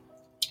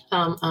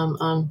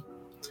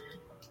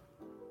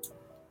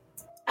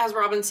 As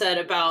Robin said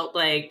about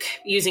like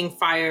using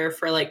fire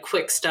for like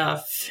quick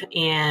stuff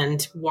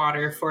and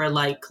water for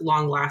like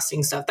long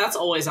lasting stuff, that's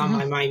always on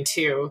my mind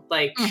too.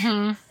 Like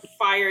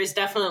fire is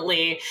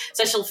definitely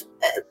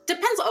it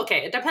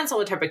depends on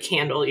what type of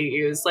candle you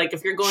use. Like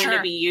if you're going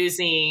to be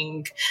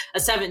using a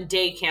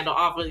 7-day candle,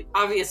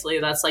 obviously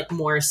that's like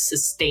more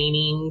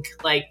sustaining,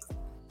 like,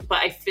 but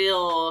I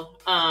feel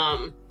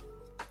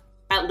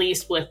at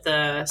least with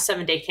the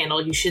 7-day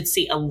candle, you should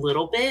see a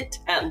little bit,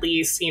 at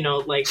least, you know,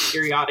 like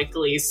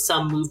periodically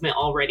some movement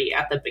already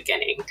at the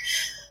beginning.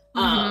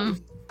 But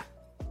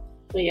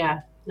yeah,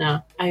 no,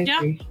 I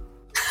agree.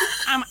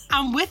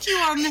 I'm with you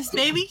on this,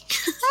 baby.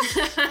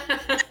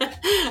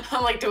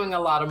 I'm like doing a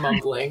lot of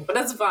mumbling, but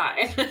it's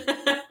fine.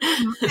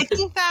 I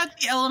think that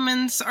the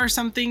elements are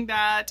something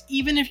that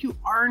even if you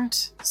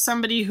aren't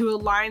somebody who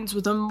aligns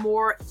with a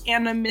more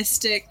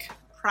animistic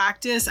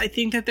practice, I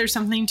think that there's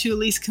something to at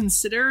least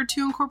consider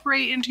to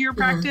incorporate into your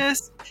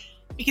practice,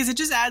 because it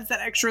just adds that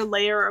extra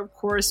layer of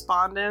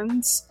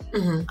correspondence.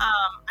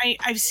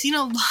 I've seen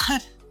a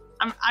lot.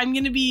 I'm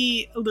going to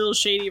be a little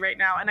shady right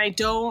now, and I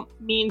don't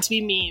mean to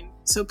be mean,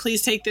 so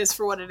please take this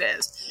for what it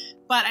is.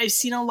 But I've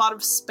seen a lot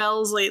of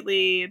spells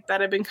lately that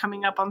have been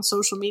coming up on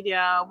social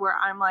media where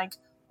I'm like,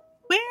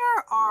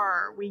 where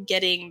are we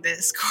getting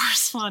this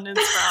correspondence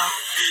from?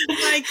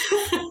 Like,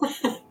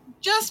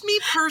 just me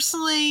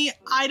personally,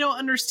 I don't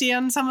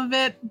understand some of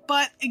it.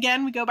 But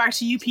again, we go back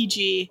to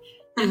UPG.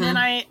 And then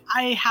I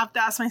have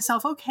to ask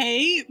myself,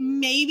 okay,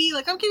 maybe,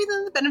 like, I'm giving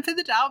them the benefit of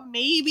the doubt.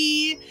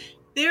 Maybe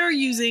they're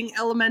using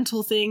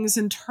elemental things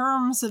in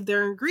terms of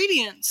their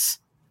ingredients.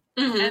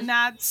 And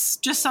that's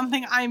just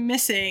something I'm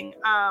missing.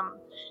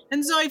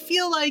 And so I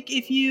feel like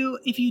if you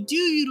do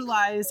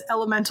utilize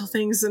elemental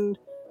things in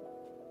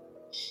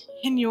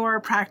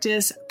your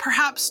practice,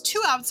 perhaps to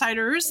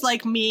outsiders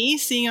like me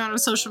seeing on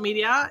social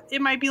media,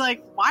 it might be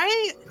like,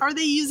 why are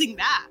they using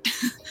that?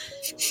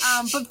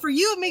 But for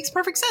you, it makes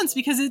perfect sense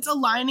because it's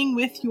aligning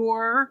with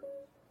your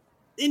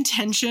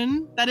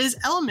intention that is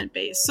element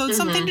based. So it's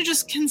something to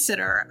just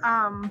consider.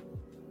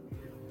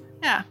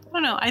 Yeah, I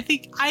don't know. I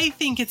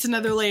think it's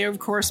another layer of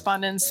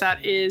correspondence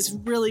that is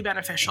really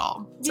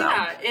beneficial. So.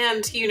 Yeah,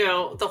 and you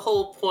know, the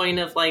whole point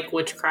of like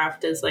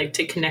witchcraft is like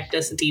to connect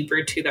us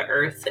deeper to the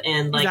earth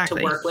and like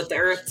to work with the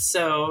earth.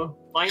 So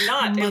why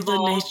not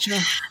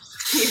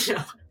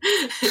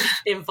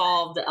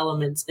involve the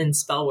elements in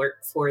spell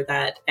work for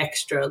that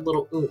extra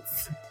little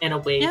oomph and a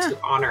way to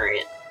honor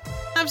it.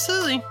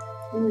 Absolutely.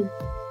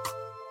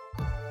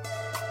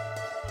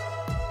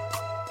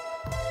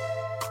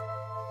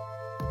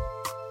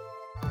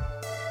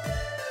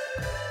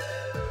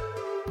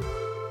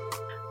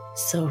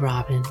 So,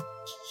 Robin,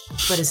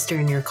 what is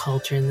stirring your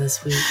cauldron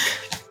this week?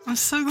 I'm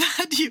so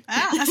glad you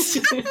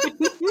asked.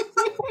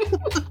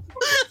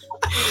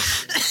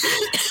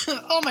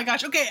 Oh my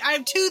gosh. Okay, I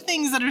have 2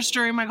 things that are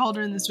stirring my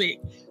cauldron this week.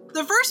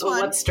 The first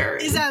one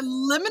is that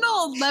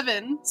Liminal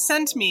 11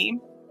 sent me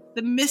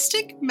the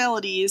Mystic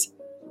Melodies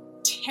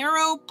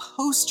Tarot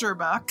poster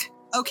book.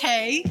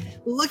 Okay,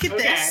 look at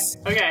this.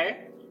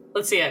 Okay,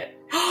 let's see it.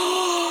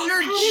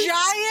 They're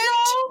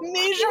giant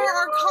major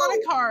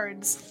arcana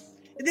cards.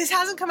 This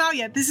hasn't come out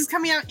yet. This is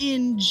coming out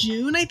in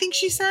June, I think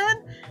she said.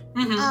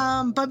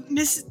 But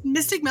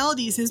Mystic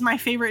Melodies is my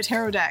favorite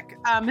tarot deck.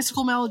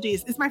 Mystical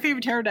Melodies is my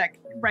favorite tarot deck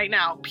right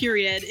now,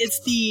 period.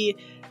 It's the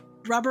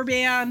rubber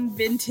band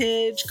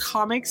vintage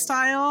comic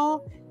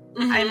style.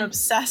 I'm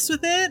obsessed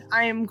with it.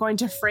 I am going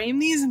to frame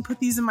these and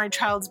put these in my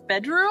child's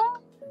bedroom.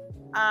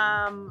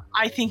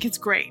 I think it's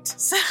great.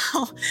 So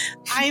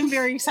I am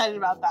very excited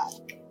about that.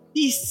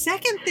 The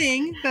second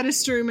thing that is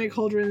stirring my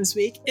cauldron this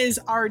week is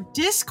our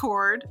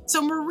Discord. So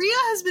Maria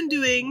has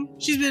been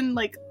she's been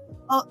like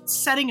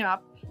setting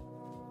up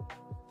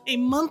a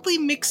monthly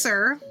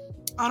mixer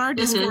on our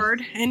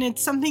Discord. And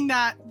it's something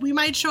that we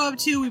might show up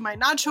to, we might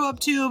not show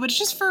up to, but it's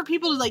just for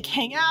people to like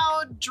hang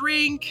out,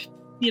 drink,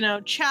 you know,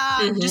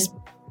 chat, just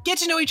get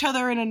to know each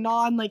other in a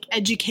like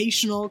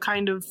educational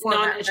kind of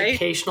format.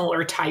 Non-educational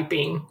or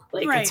typing.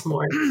 Like it's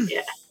more,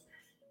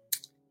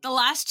 The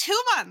last 2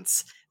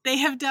 months, they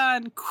have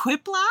done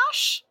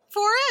Quiplash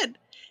for it,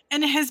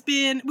 and it has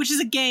been, which is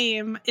a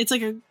game. It's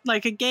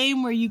like a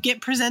game where you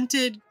get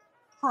presented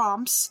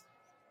prompts,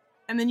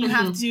 and then you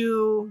have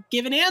to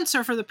give an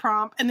answer for the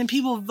prompt, and then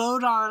people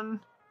vote on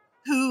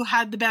who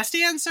had the best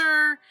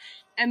answer,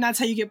 and that's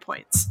how you get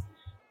points.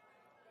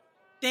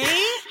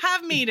 They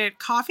have made it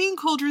Coffee and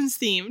Cauldrons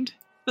themed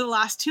for the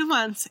last 2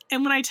 months.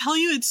 And when I tell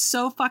you it's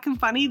so fucking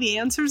funny, the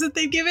answers that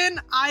they've given,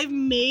 I've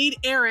made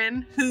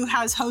Erin, who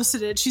has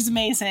hosted it, she's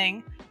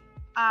amazing.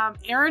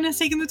 Erin has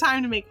taken the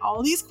time to make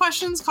all these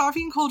questions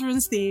Coffee and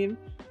Cauldrons themed.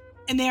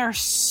 And they are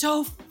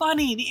so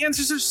funny. The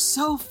answers are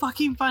so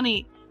fucking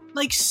funny.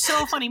 Like,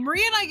 so funny.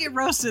 Maria and I get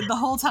roasted the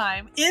whole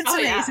time. It's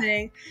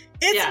amazing.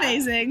 Yeah. It's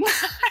amazing.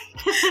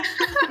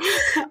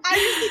 I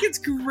just think it's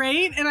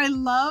great. And I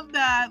love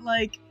that,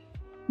 like,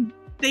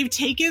 they've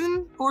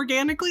taken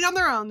organically on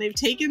their own. They've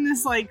taken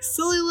this, like,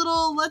 silly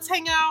little, let's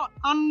hang out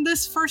on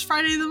this first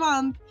Friday of the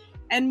month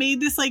and made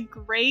this, like,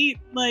 great,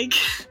 like,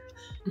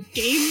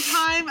 game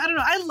time. I don't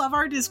know. I love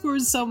our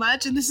Discord so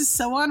much, and this is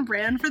so on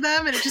brand for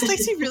them, and it just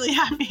makes me really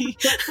happy.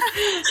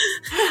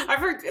 I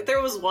forgot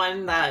there was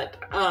one that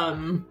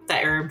that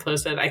Erin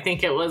posted. I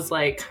think it was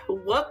like,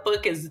 what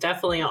book is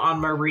definitely on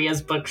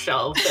Maria's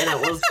bookshelf? And it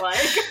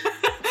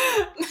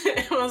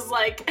was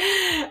like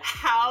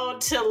how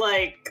to,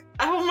 like,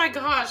 oh my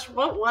gosh,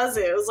 what was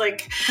it? It was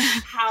like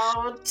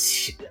how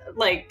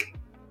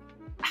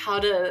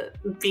to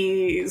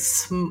be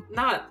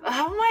not,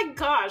 oh my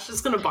gosh,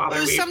 it's gonna bother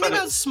me. It was something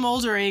about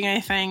smoldering, I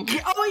think.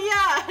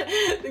 Oh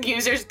yeah, the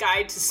user's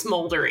guide to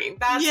smoldering.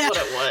 That's what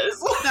it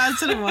was.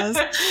 That's what it was.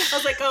 I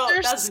was like, oh,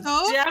 They're that's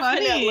so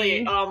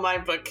definitely funny. on my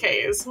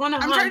bookcase. 100%.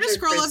 I'm trying to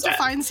scroll up to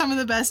find some of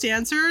the best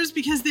answers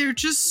because they're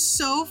just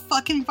so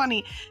fucking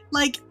funny.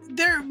 Like,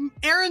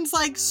 Erin's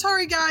like,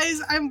 sorry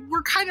guys,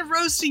 we're kind of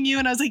roasting you,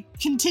 and I was like,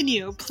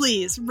 continue,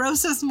 please,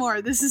 roast us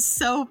more. This is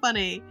so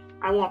funny.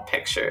 I want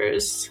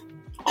pictures.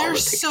 They're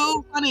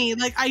so funny.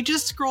 Like, I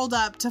just scrolled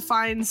up to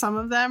find some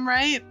of them,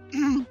 right?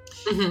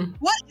 Mm-hmm.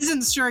 What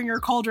isn't stirring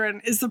your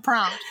cauldron is the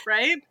prompt,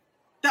 right?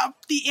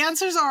 The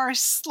answers are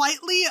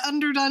slightly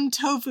underdone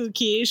tofu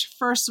quiche.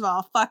 First of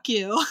all, fuck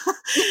you. And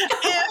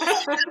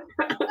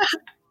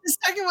the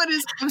second one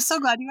is, I'm so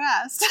glad you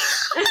asked.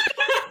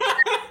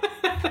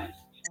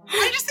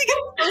 I just think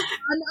it's so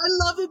fun. I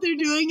love that they're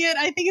doing it.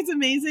 I think it's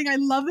amazing. I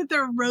love that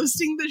they're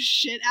roasting the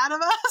shit out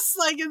of us.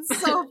 Like, it's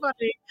so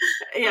funny.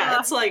 Yeah,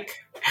 it's like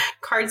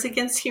Cards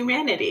Against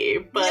Humanity,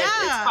 but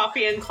it's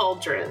Coffee and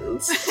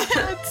Cauldrons.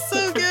 It's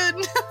so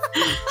good.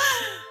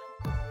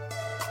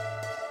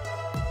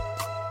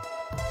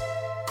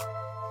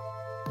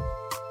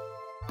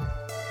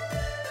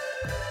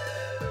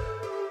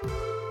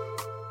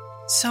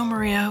 So,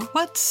 Maria,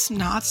 what's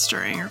not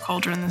stirring your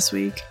cauldron this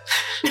week?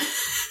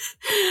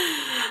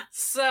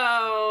 So,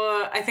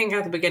 I think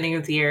at the beginning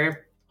of the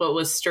year, what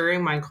was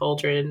stirring my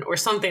cauldron or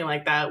something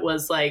like that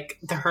was like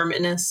the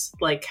hermitness,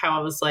 like how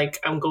I was like,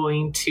 I'm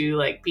going to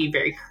like be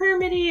very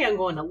hermity, I'm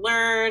going to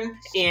learn.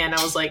 And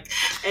I was like,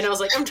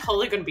 I'm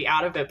totally going to be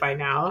out of it by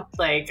now.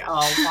 Like,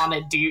 I'll want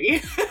to do,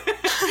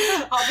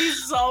 I'll be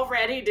so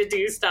ready to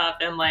do stuff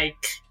and, like,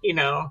 you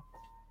know,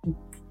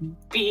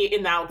 be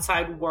in the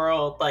outside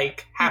world,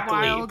 like,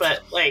 happily. Wild.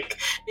 But like,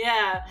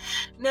 yeah,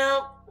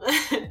 no.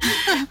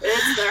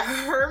 It's the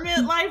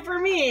hermit life for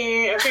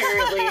me,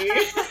 apparently.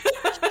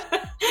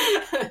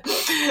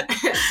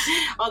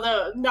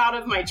 Although not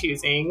of my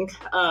choosing,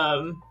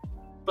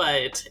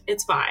 but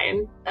it's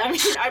fine. I mean,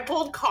 I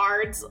pulled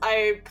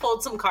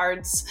some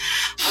cards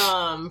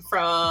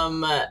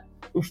from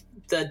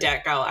the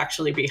deck I'll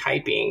actually be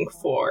hyping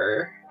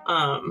for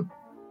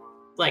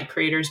like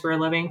creators for a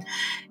living.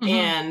 Mm-hmm.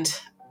 And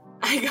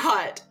I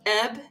got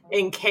Ebb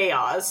and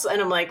Chaos,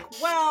 and I'm like,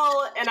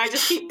 well, and I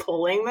just keep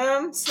pulling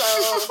them, so,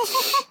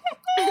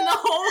 and the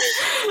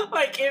whole,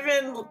 like,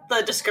 even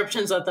the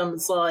descriptions of them,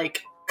 it's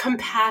like,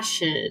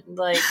 compassion,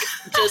 like,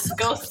 just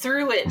go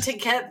through it to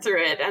get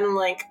through it, and I'm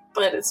like,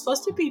 but it's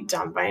supposed to be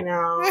done by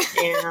now,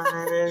 and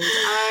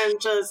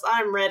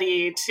I'm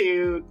ready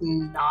to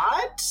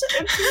not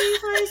be,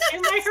 like,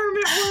 in my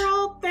hermit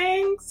world,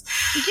 thanks.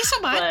 Thank you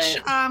so much.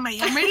 But, I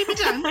am ready to be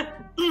done.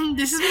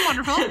 This has been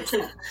wonderful.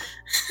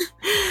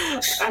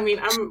 I mean,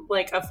 I'm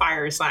like a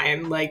fire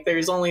sign. Like,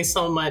 there's only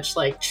so much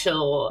like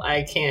chill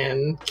I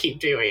can keep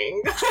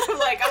doing.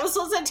 Like, I was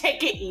supposed to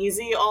take it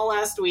easy all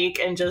last week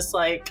and just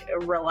like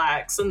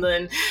relax. And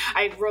then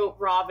I wrote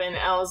Robin.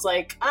 I was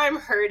like, I'm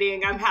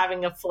hurting. I'm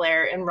having a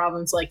flare. And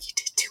Robin's like, you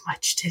did too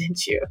much,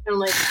 didn't you? I'm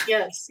like,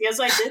 yes,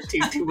 I did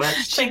do too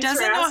much. She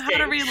doesn't know how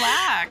to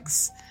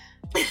relax.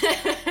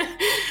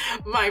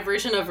 My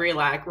version of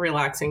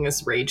relaxing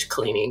is rage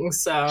cleaning.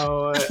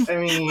 So, I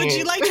mean, would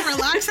you like to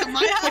relax at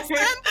my house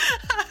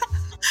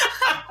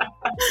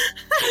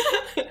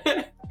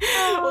then?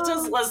 We'll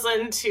just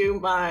listen to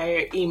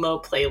my emo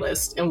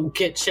playlist and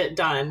get shit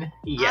done.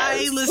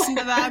 Yes. I listen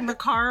to that in the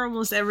car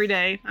almost every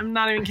day. I'm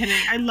not even kidding.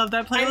 I love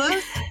that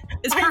playlist.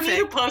 It's perfect. I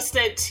need to post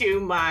it to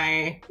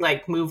my,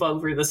 like, move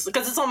over this,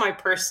 because it's on my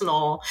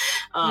personal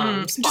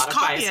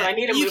Spotify, so I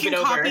need to move it over. You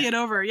can copy it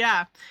over,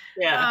 yeah.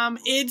 Yeah.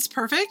 It's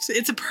perfect.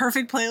 It's a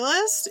perfect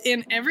playlist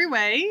in every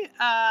way.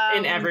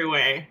 In every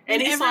way.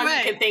 Any song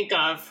you can think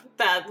of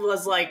that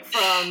was, like,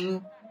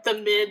 from the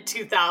mid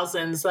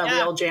 2000s that we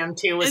all jammed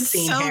to with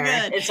Scene Hair.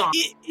 Good. It's on.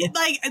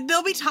 Like,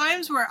 there'll be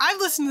times where I've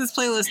listened to this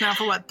playlist now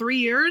for 3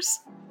 years,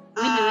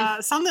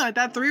 something like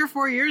that, 3 or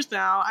 4 years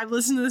now. I've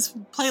listened to this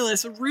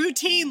playlist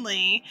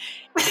routinely,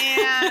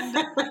 and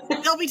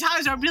there'll be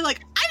times where I'll be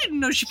like, I didn't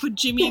know she put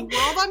Jimmy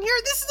World on here.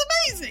 This is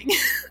amazing.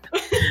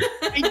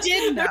 I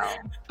did know,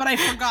 but I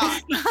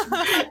forgot.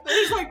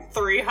 There's like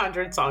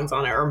 300 songs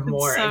on it or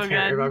more. So I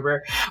can't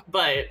remember.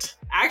 But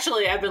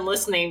actually, I've been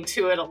listening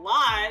to it a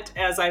lot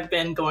as I've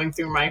been going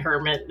through my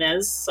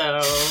hermitness, so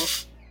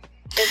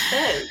it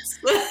fits.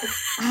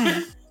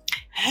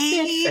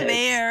 Hey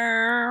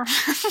there.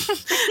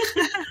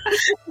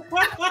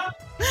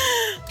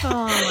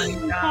 Oh my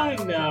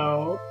God. I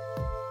know.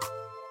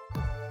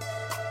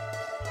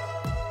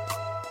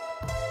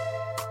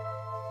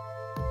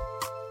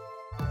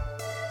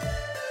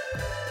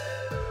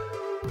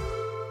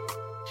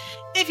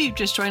 If you've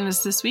just joined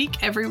us this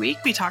week, every week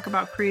we talk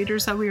about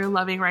creators that we are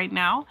loving right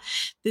now.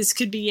 This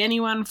could be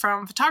anyone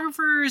from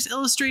photographers,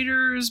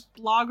 illustrators,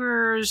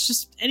 bloggers,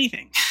 just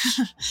anything.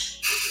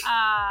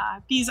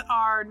 These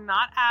are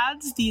not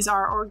ads. These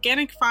are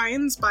organic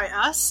finds by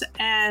us.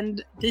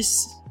 And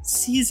this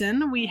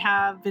season we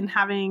have been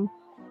having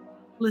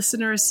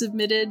listener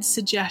submitted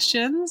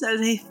suggestions as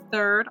a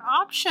third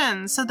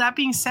option. So that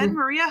being said,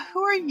 Maria,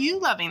 who are you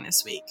loving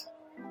this week?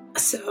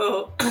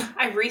 So,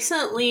 I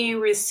recently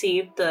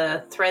received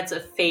the Threads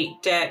of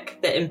Fate deck,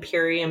 the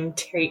Empyrean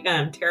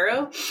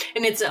Tarot,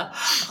 and it's a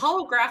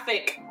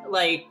holographic,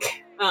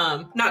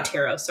 not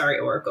tarot, sorry,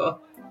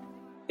 Oracle.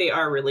 They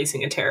are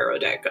releasing a tarot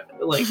deck,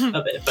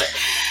 of it, but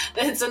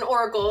it's an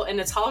Oracle, and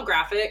it's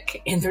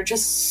holographic, and they're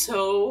just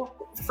so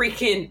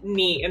freaking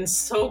neat, and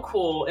so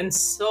cool, and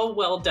so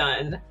well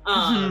done.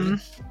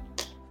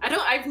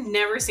 I've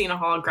never seen a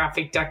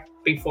holographic deck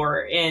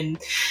before,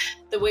 and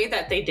the way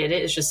that they did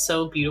it is just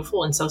so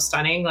beautiful and so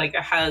stunning. Like,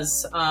 it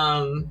has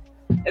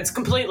it's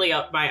completely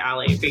up my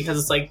alley because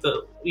it's like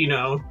the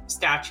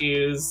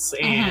statues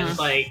and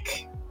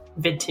like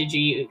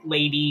vintagey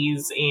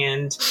ladies,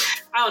 and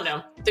I don't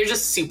know, they're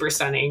just super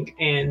stunning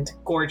and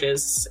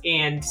gorgeous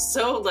and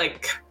so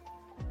like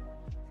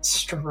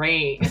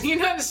strange.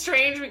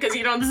 Strange because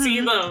you don't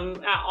see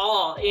them at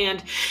all,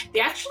 and they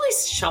actually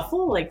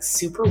shuffle like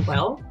super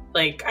well.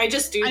 Like, I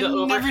just do the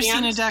overhand. I've never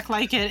seen a deck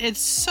like it. It's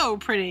so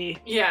pretty.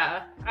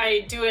 Yeah,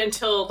 I do it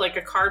until like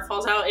a card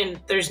falls out and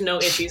there's no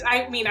issues.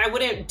 I mean, I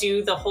wouldn't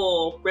do the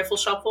whole riffle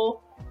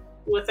shuffle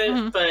with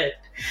it, but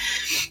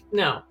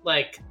no,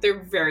 like,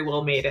 they're very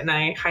well made, and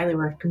I highly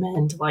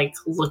recommend like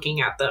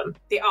looking at them.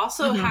 They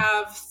also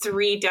have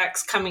 3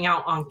 decks coming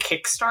out on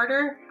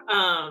Kickstarter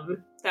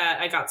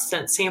that I got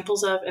sent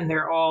samples of, and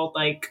they're all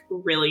like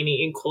really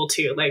neat and cool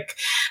too. Like,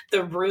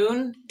 the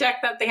rune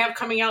deck that they have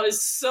coming out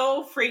is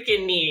so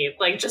freaking neat.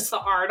 Like, just the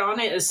art on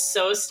it is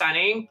so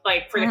stunning.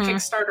 Like, for the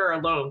Kickstarter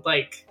alone,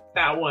 like,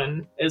 that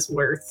one is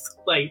worth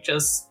like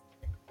just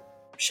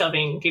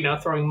shoving,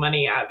 throwing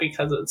money at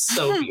because it's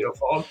so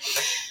beautiful.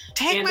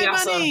 Take my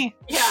money.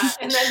 Yeah,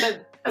 and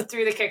then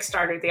through the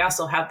Kickstarter, they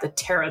also have the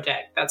tarot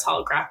deck that's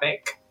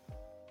holographic,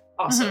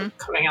 also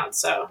coming out.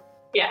 So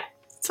yeah,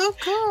 so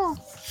cool.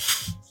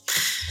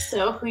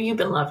 So, who you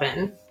been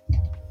loving?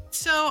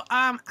 So,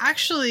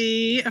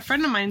 actually, a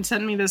friend of mine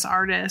sent me this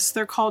artist.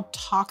 They're called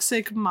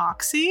Toxic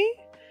Moxie.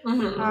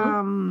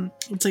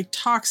 It's like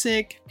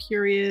Toxic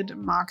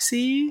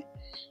Moxie.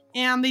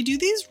 And they do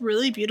these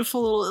really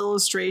beautiful little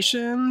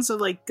illustrations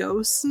of like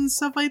ghosts and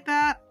stuff like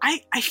that.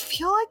 I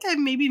feel like I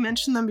maybe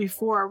mentioned them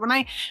before. When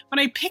I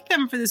picked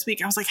them for this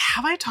week, I was like,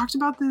 have I talked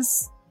about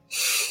this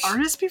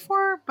artist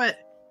before? But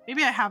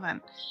maybe I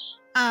haven't.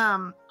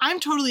 I'm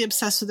totally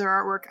obsessed with their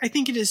artwork. I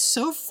think it is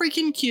so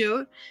freaking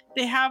cute.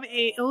 They have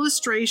a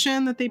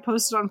illustration that they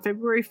posted on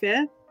February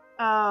 5th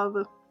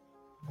of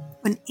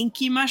an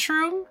inky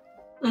mushroom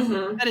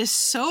that is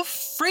so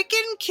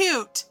freaking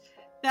cute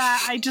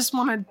that I just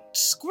want to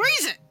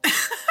squeeze it.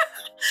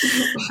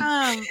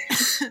 I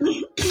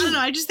don't know.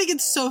 I just think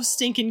it's so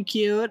stinking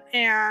cute,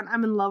 and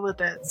I'm in love with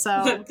it.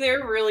 So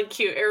they're really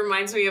cute. It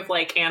reminds me of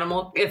like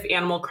if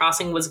Animal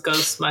Crossing was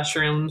ghost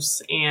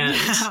mushrooms, and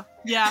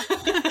yeah.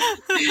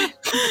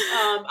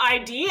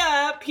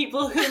 Idea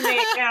people who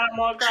make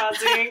Animal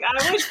Crossing. I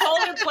would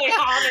totally play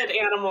haunted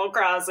Animal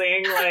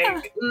Crossing.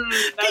 Like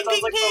that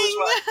sounds like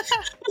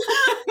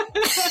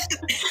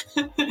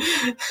so much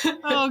fun.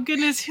 Oh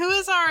goodness, who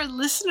is our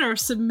listener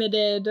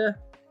submitted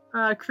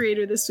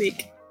creator this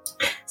week?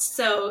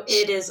 So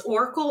it is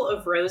Oracle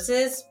of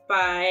Roses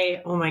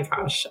by, oh my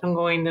gosh, I'm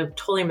going to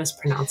totally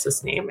mispronounce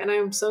this name, and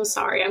I'm so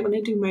sorry. I'm going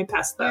to do my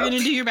best, though. You're going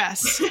to do your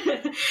best.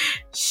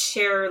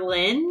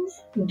 Cheralyn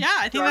Yeah,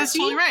 I think that's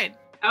totally right.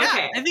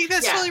 Okay. Yeah, I think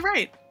that's totally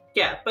right.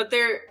 Yeah, but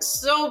they're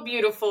so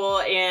beautiful,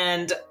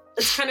 and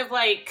it's kind of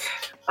like,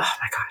 oh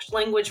my gosh,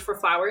 language for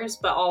flowers,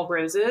 but all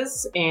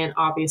roses, and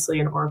obviously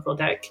an Oracle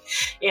deck.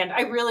 And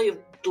I really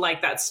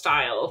like that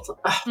style.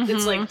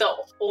 It's like the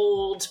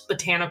old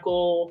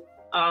botanical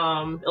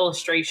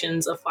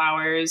illustrations of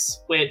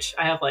flowers, which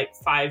I have like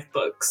 5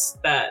 books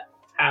that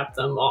have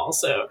them all.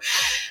 So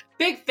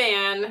big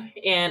fan,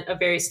 and a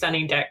very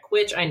stunning deck,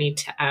 which I need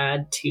to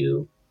add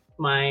to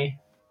my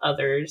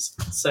others.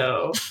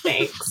 So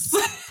thanks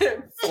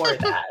for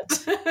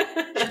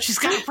that. She's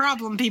got a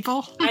problem,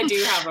 people. I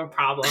do have a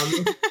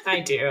problem. I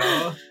do.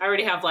 I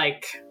already have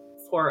like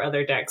 4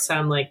 other decks. So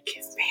I'm like,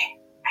 give me.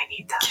 I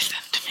need them. Give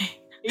them to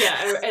me.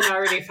 Yeah, and I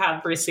already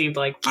have received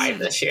like 5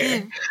 this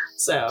year.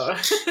 So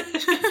it's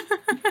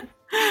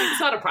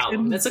not a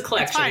problem. It's a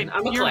collection.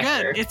 I'm a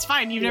collector. Good. It's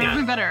fine. You've never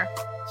been better.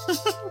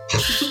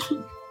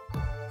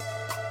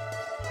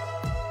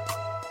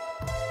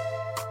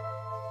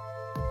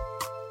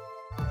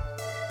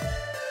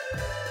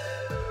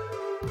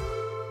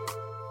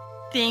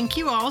 Thank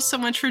you all so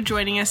much for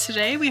joining us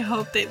today. We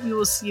hope that we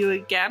will see you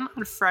again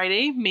on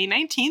Friday, May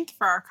 19th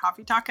for our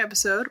Coffee Talk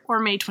episode, or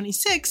May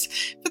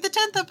 26th for the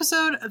 10th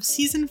episode of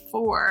Season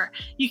 4.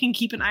 You can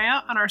keep an eye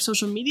out on our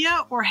social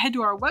media or head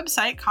to our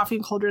website,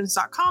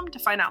 coffeeandcauldrons.com, to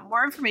find out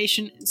more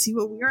information and see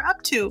what we are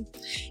up to.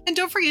 And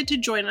don't forget to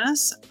join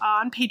us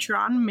on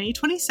Patreon May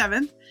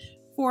 27th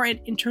for an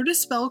Intro to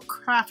Spell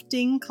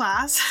Crafting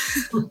class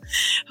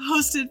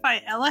hosted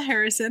by Ella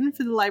Harrison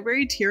for the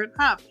library tier and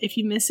up. If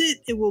you miss it,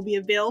 it will be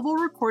available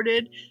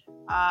recorded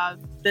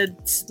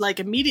that's like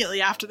immediately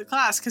after the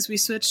class, because we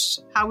switched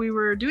how we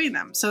were doing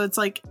them. So it's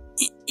like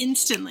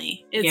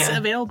instantly it's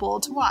available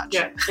to watch.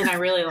 Yeah, and I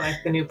really like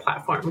the new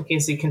platform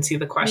because you can see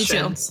the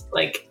questions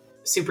like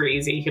super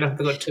easy. You don't have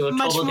to go to a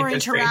much total more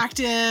different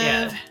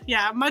interactive. screen.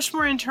 Yeah, much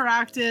more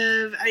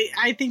interactive.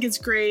 I think it's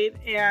great,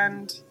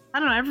 and I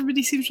don't know,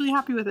 everybody seems really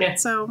happy with it. Yeah.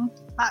 So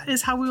that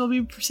is how we will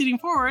be proceeding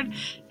forward.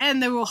 And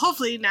there will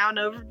hopefully now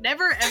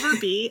never ever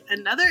be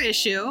another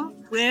issue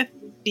with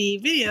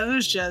the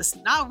videos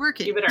just not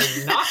working. You better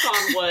knock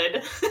on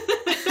wood.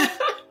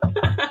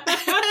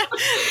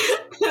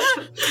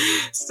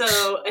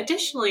 So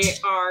additionally,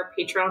 our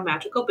Patreon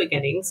Magical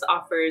Beginnings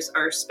offers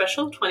our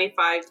special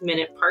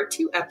 25-minute part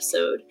 2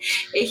 episode,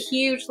 a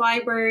huge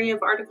library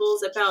of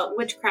articles about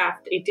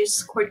witchcraft, a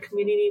Discord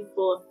community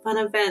full of fun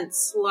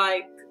events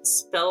like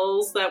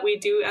spells that we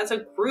do as a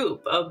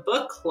group, a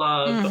book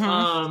club,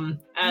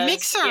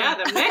 mixer. Yeah,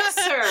 the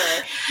mixer.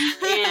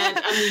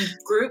 And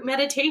group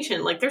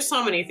meditation. Like there's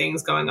so many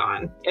things going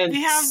on. And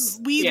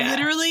we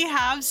literally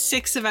have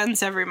 6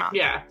 events every month.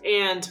 Yeah,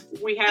 and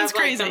we have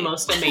like the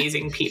most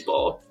amazing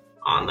people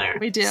on there.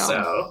 We do.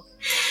 So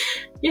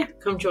yeah,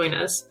 come join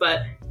us.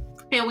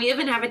 And we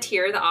even have a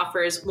tier that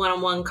offers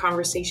one-on-one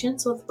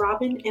conversations with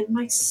Robin and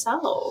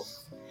myself.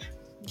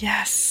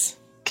 Yes.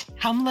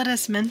 Come let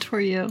us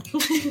mentor you.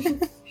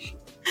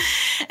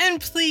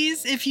 And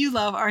please, if you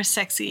love our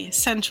sexy,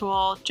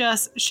 sensual,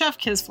 just chef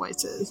kiss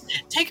voices,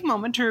 take a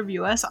moment to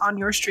review us on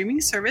your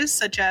streaming service,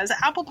 such as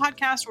Apple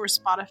Podcasts or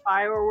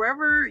Spotify or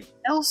wherever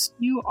else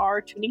you are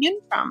tuning in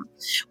from.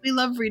 We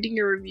love reading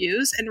your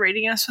reviews, and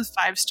rating us with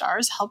 5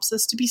 stars helps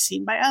us to be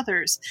seen by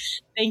others.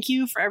 Thank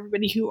you for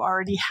everybody who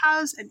already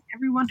has and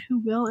everyone who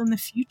will in the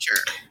future.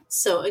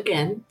 So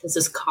again, this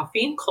is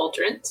Coffee and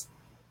Cauldrons.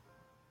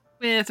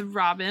 With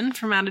Robin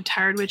from Out of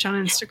Tired Witch on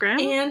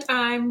Instagram. And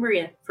I'm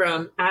Maria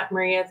from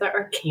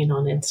 @Maria_the_Arcane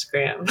on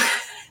Instagram.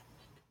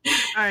 All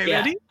right,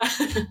 ready?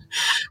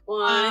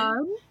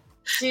 1,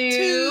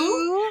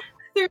 2,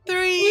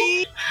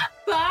 3.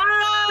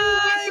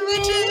 Bye,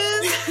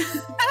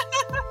 witches!